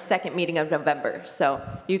together on the second meeting of November. So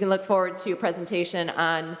you can look forward to a presentation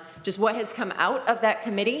on just what has come out of that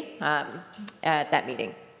committee at that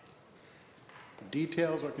meeting.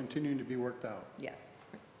 Details are continuing to be worked out. Yes.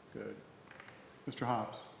 Good. Mr.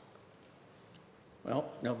 Hobbs?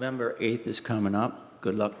 Well, November 8th is coming up.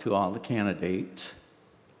 Good luck to all the candidates.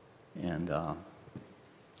 And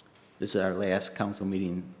this is our last council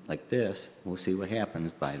meeting like this. We'll see what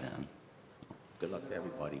happens by then. Good luck to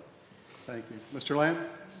everybody. Thank you. Mr. Lamb? I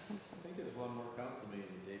think there's one more council meeting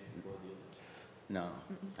the day before the election. No,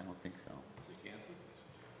 I don't think so. Is it canceled?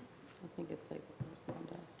 I think it's like the first one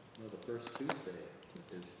down. No, the first Tuesday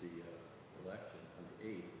is the election on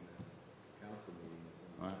the 8th, and then council meeting is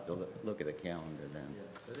on the I'll have to look at the calendar then. Yeah,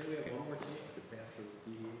 so I think we have one more chance to pass those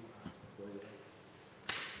DDA.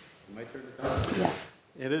 My turn to talk?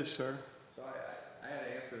 It is, sir. So I had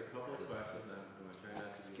to answer a couple of questions. I'm going to try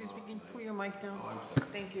not to be Excuse me, long can you tonight. pull your mic down? Oh, I'm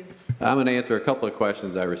sorry. Thank you. I'm going to answer a couple of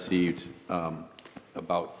questions I received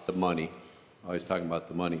about the money. Always talking about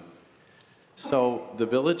the money. So the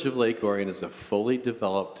village of Lake Orion is a fully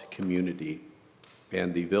developed community,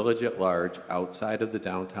 and the village at large, outside of the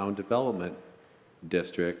downtown development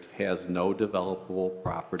district, has no developable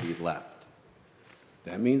property left.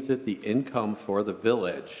 That means that the income for the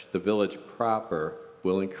village proper,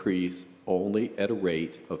 will increase only at a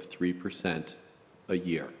rate of 3% a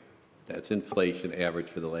year. That's inflation average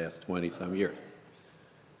for the last 20-some years.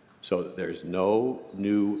 So there's no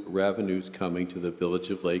new revenues coming to the village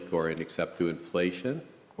of Lake Orion except through inflation,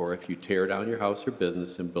 or if you tear down your house or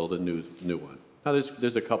business and build a new one. Now,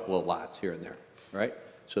 there's a couple of lots here and there, right?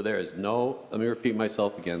 So there is no, let me repeat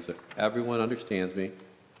myself again so everyone understands me.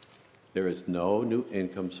 There is no new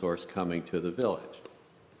income source coming to the village.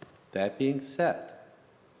 That being said,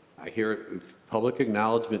 I hear public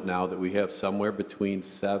acknowledgement now that we have somewhere between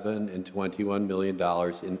 $7 and $21 million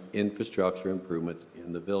in infrastructure improvements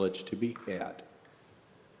in the village to be had.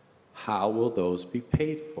 How will those be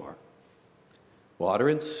paid for? Water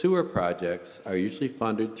and sewer projects are usually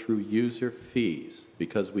funded through user fees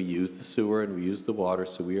because we use the sewer and we use the water,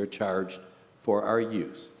 so we are charged for our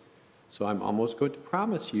use. So I'm almost going to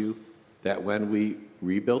promise you that when we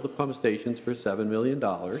rebuild the pump stations for $7 million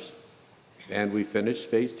and we finish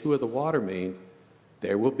phase 2 of the water main,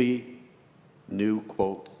 there will be new,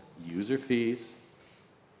 quote, user fees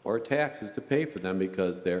or taxes to pay for them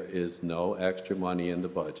because there is no extra money in the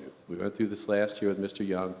budget. We went through this last year with Mr.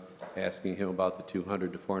 Young, asking him about the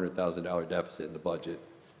 $200,000 to $400,000 deficit in the budget,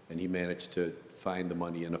 and he managed to find the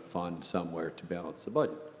money in a fund somewhere to balance the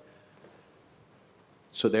budget.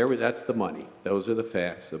 So that's the money. Those are the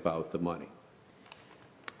facts about the money.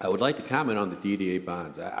 I would like to comment on the DDA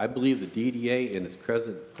bonds. I believe the DDA in its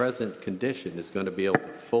present condition is going to be able to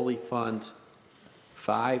fully fund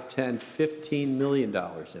 $5, $10, $15 million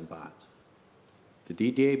in bonds. The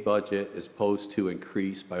DDA budget is supposed to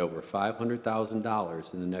increase by over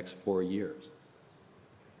 $500,000 in the next 4 years.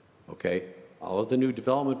 Okay? All of the new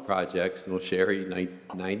development projects, and Sherry,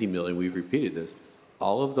 90 million, we've repeated this,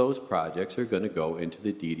 all of those projects are going to go into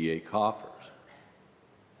the DDA coffers.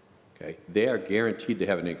 Okay? They are guaranteed to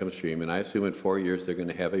have an income stream, and I assume in 4 years they're going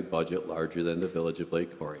to have a budget larger than the village of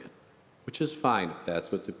Lake Orion, which is fine if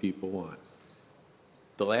that's what the people want.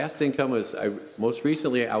 The last income was, most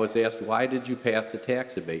recently I was asked, why did you pass the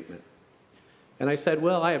tax abatement? And I said,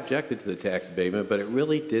 well, I objected to the tax abatement, but it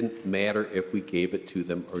really didn't matter if we gave it to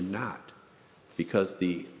them or not, because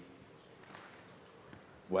the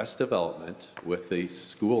West Development with the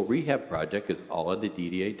school rehab project is all in the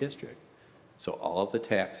DDA district. So all of the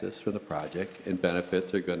taxes from the project and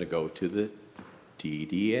benefits are going to go to the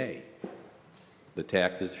DDA. The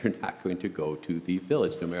taxes are not going to go to the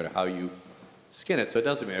village, no matter how you skin it. So it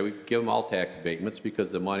doesn't matter. We give them all tax abatements because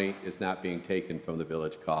the money is not being taken from the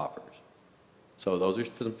village coffers. So those are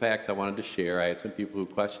some facts I wanted to share. I had some people who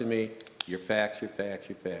questioned me, your facts, your facts,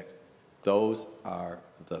 your facts. Those are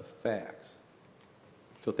the facts.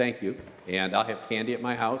 So thank you. And I'll have candy at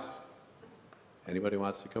my house. Anybody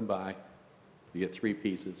wants to come by, you get 3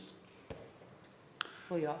 pieces.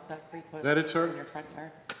 Will you also have free Is that it, sir? in your front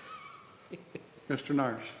yard? Mr.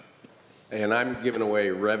 Narsh. And I'm giving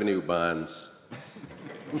away revenue bonds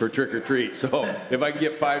for trick or treat. So if I can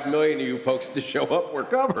get 5 million of you folks to show up, we're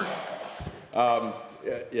covered.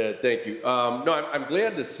 Yeah, thank you. No, I'm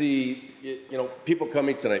glad to see people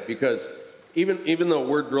coming tonight because even though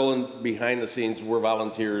we're drilling behind the scenes, we're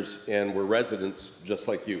volunteers and we're residents just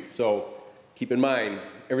like you. So keep in mind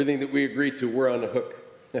everything that we agree to, we're on the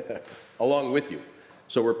hook along with you.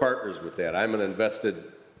 So we're partners with that. I'm an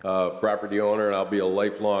invested property owner, and I'll be a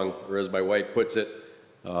lifelong, or as my wife puts it,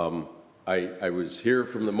 I was here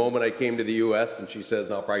from the moment I came to the U.S., and she says,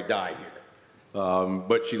 I'll probably die here.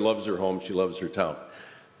 But she loves her home, she loves her town.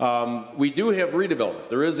 We do have redevelopment.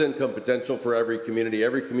 There is income potential for every community.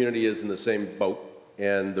 Every community is in the same boat,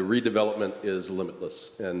 and the redevelopment is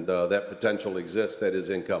limitless, and that potential exists, that is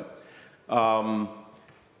income.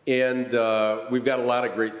 And we've got a lot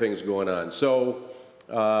of great things going on. So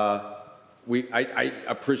I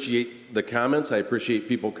appreciate the comments, I appreciate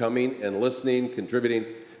people coming and listening, contributing,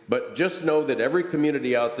 but just know that every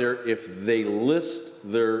community out there, if they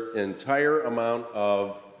list their entire amount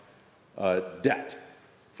of debt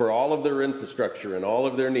for all of their infrastructure and all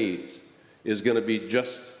of their needs, is going to be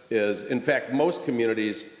just as, in fact, most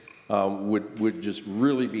communities would just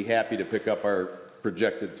really be happy to pick up our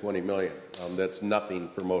projected 20 million. That's nothing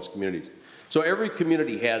for most communities. So every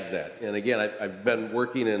community has that. And again, I've been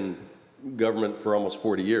working in government for almost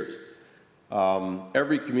 40 years.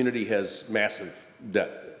 Every community has massive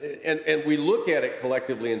debt. And we look at it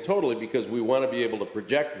collectively and totally because we want to be able to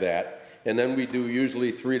project that. And then we do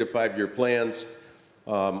usually 3 to 5 year plans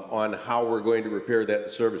on how we're going to repair that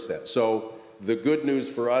and service that. So the good news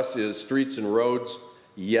for us is streets and roads,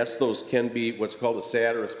 yes, those can be what's called a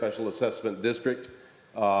SAD or a special assessment district,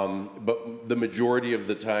 but the majority of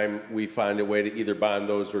the time we find a way to either bond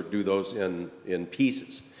those or do those in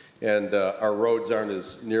pieces. And our roads aren't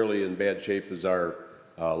as nearly in bad shape as our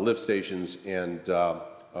lift stations and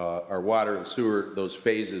our water and sewer, those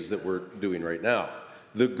phases that we're doing right now.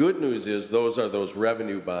 The good news is those are those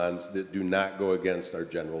revenue bonds that do not go against our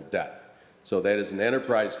general debt. So that is an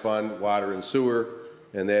enterprise fund, water and sewer,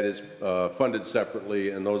 and that is funded separately,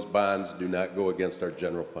 and those bonds do not go against our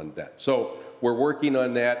general fund debt. So we're working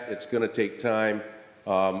on that. It's going to take time,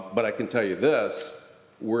 but I can tell you this,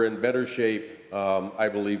 we're in better shape, I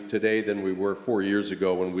believe, today than we were 4 years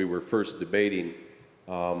ago when we were first debating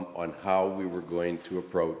on how we were going to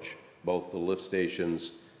approach both the lift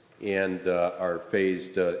stations and our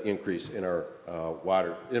phased increase in our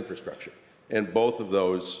water infrastructure. And both of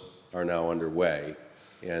those are now underway,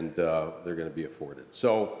 and they're going to be afforded.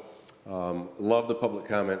 So love the public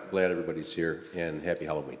comment, glad everybody's here, and happy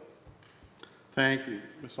Halloween. Thank you.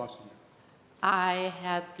 Ms. Austin. I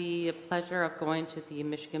had the pleasure of going to the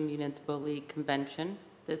Michigan Municipal League Convention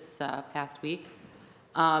this past week.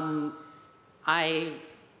 I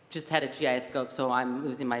just had a GI scope, so I'm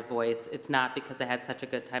losing my voice. It's not because I had such a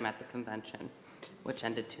good time at the convention, which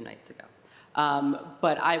ended 2 nights ago.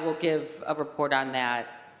 But I will give a report on that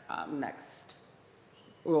next.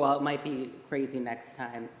 Well, it might be crazy next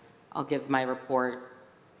time. I'll give my report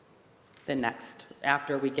the next,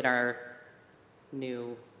 after we get our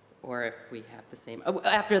new, or if we have the same,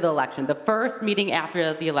 after the election. The first meeting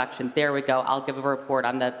after the election, there we go. I'll give a report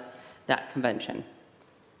on that convention.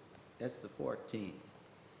 That's the 14th.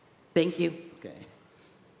 Thank you. Okay.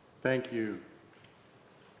 Thank you.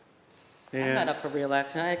 I'm not up for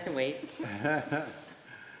re-election. I can wait.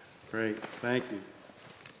 Great, thank you.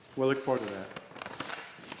 We'll look forward to that.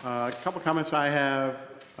 A couple comments I have,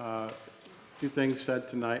 a few things said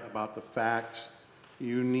tonight about the facts.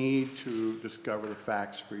 You need to discover the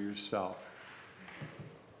facts for yourself.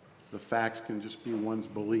 The facts can just be one's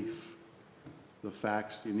belief. The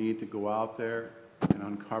facts, you need to go out there and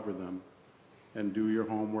uncover them and do your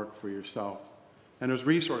homework for yourself. And there's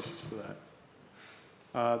resources for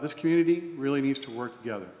that. This community really needs to work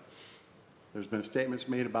together. There's been statements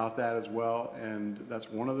made about that as well, and that's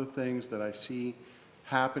one of the things that I see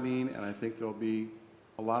happening, and I think there'll be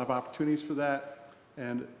a lot of opportunities for that.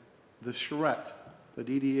 And the charrette, the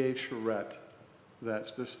DDA charrette,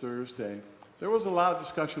 that's this Thursday, there was a lot of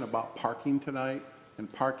discussion about parking tonight,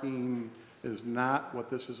 and parking is not what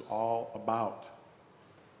this is all about.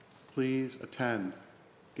 Please attend.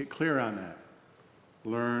 Get clear on that.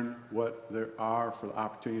 Learn what there are for the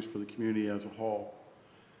opportunities for the community as a whole.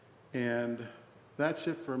 And that's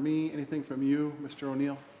it for me. Anything from you, Mr.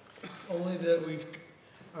 O'Neill? Only that we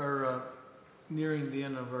are nearing the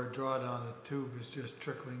end of our drawdown. The tube is just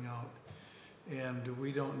trickling out. And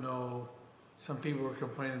we don't know, some people were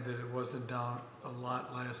complaining that it wasn't down a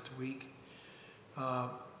lot last week.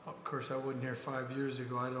 Of course, I wasn't here 5 years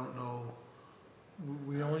ago. I don't know.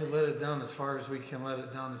 We only let it down as far as we can let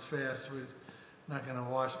it down as fast. We're not going to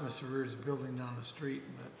wash Mr. Rear's building down the street.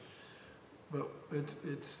 But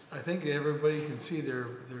it's I think everybody can see the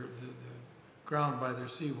ground by their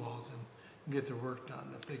seawalls and get their work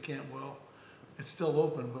done. If they can't, well, it's still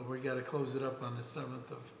open, but we got to close it up on the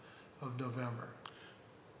 7th of November.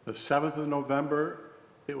 The 7th of November,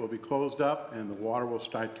 it will be closed up and the water will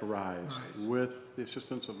start to rise with the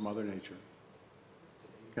assistance of Mother Nature.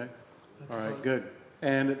 Okay? All right, good.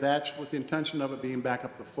 And that's with the intention of it being back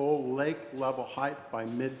up to full lake level height by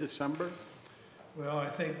mid-December? Well, I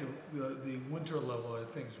think the winter level, I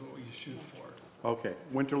think, is what we shoot for. Okay,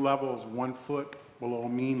 winter level is 1 foot below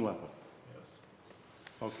mean level. Yes.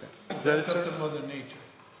 Okay. Is that That's it, up sir? to Mother Nature.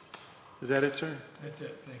 Is that it, sir? That's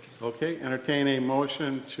it, thank you. Okay, entertain a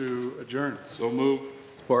motion to adjourn. So moved.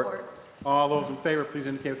 Support. All those in favor, please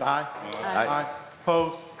indicate with aye. Aye.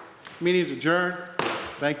 Opposed? Meeting's adjourned.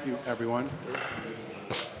 Thank you, everyone.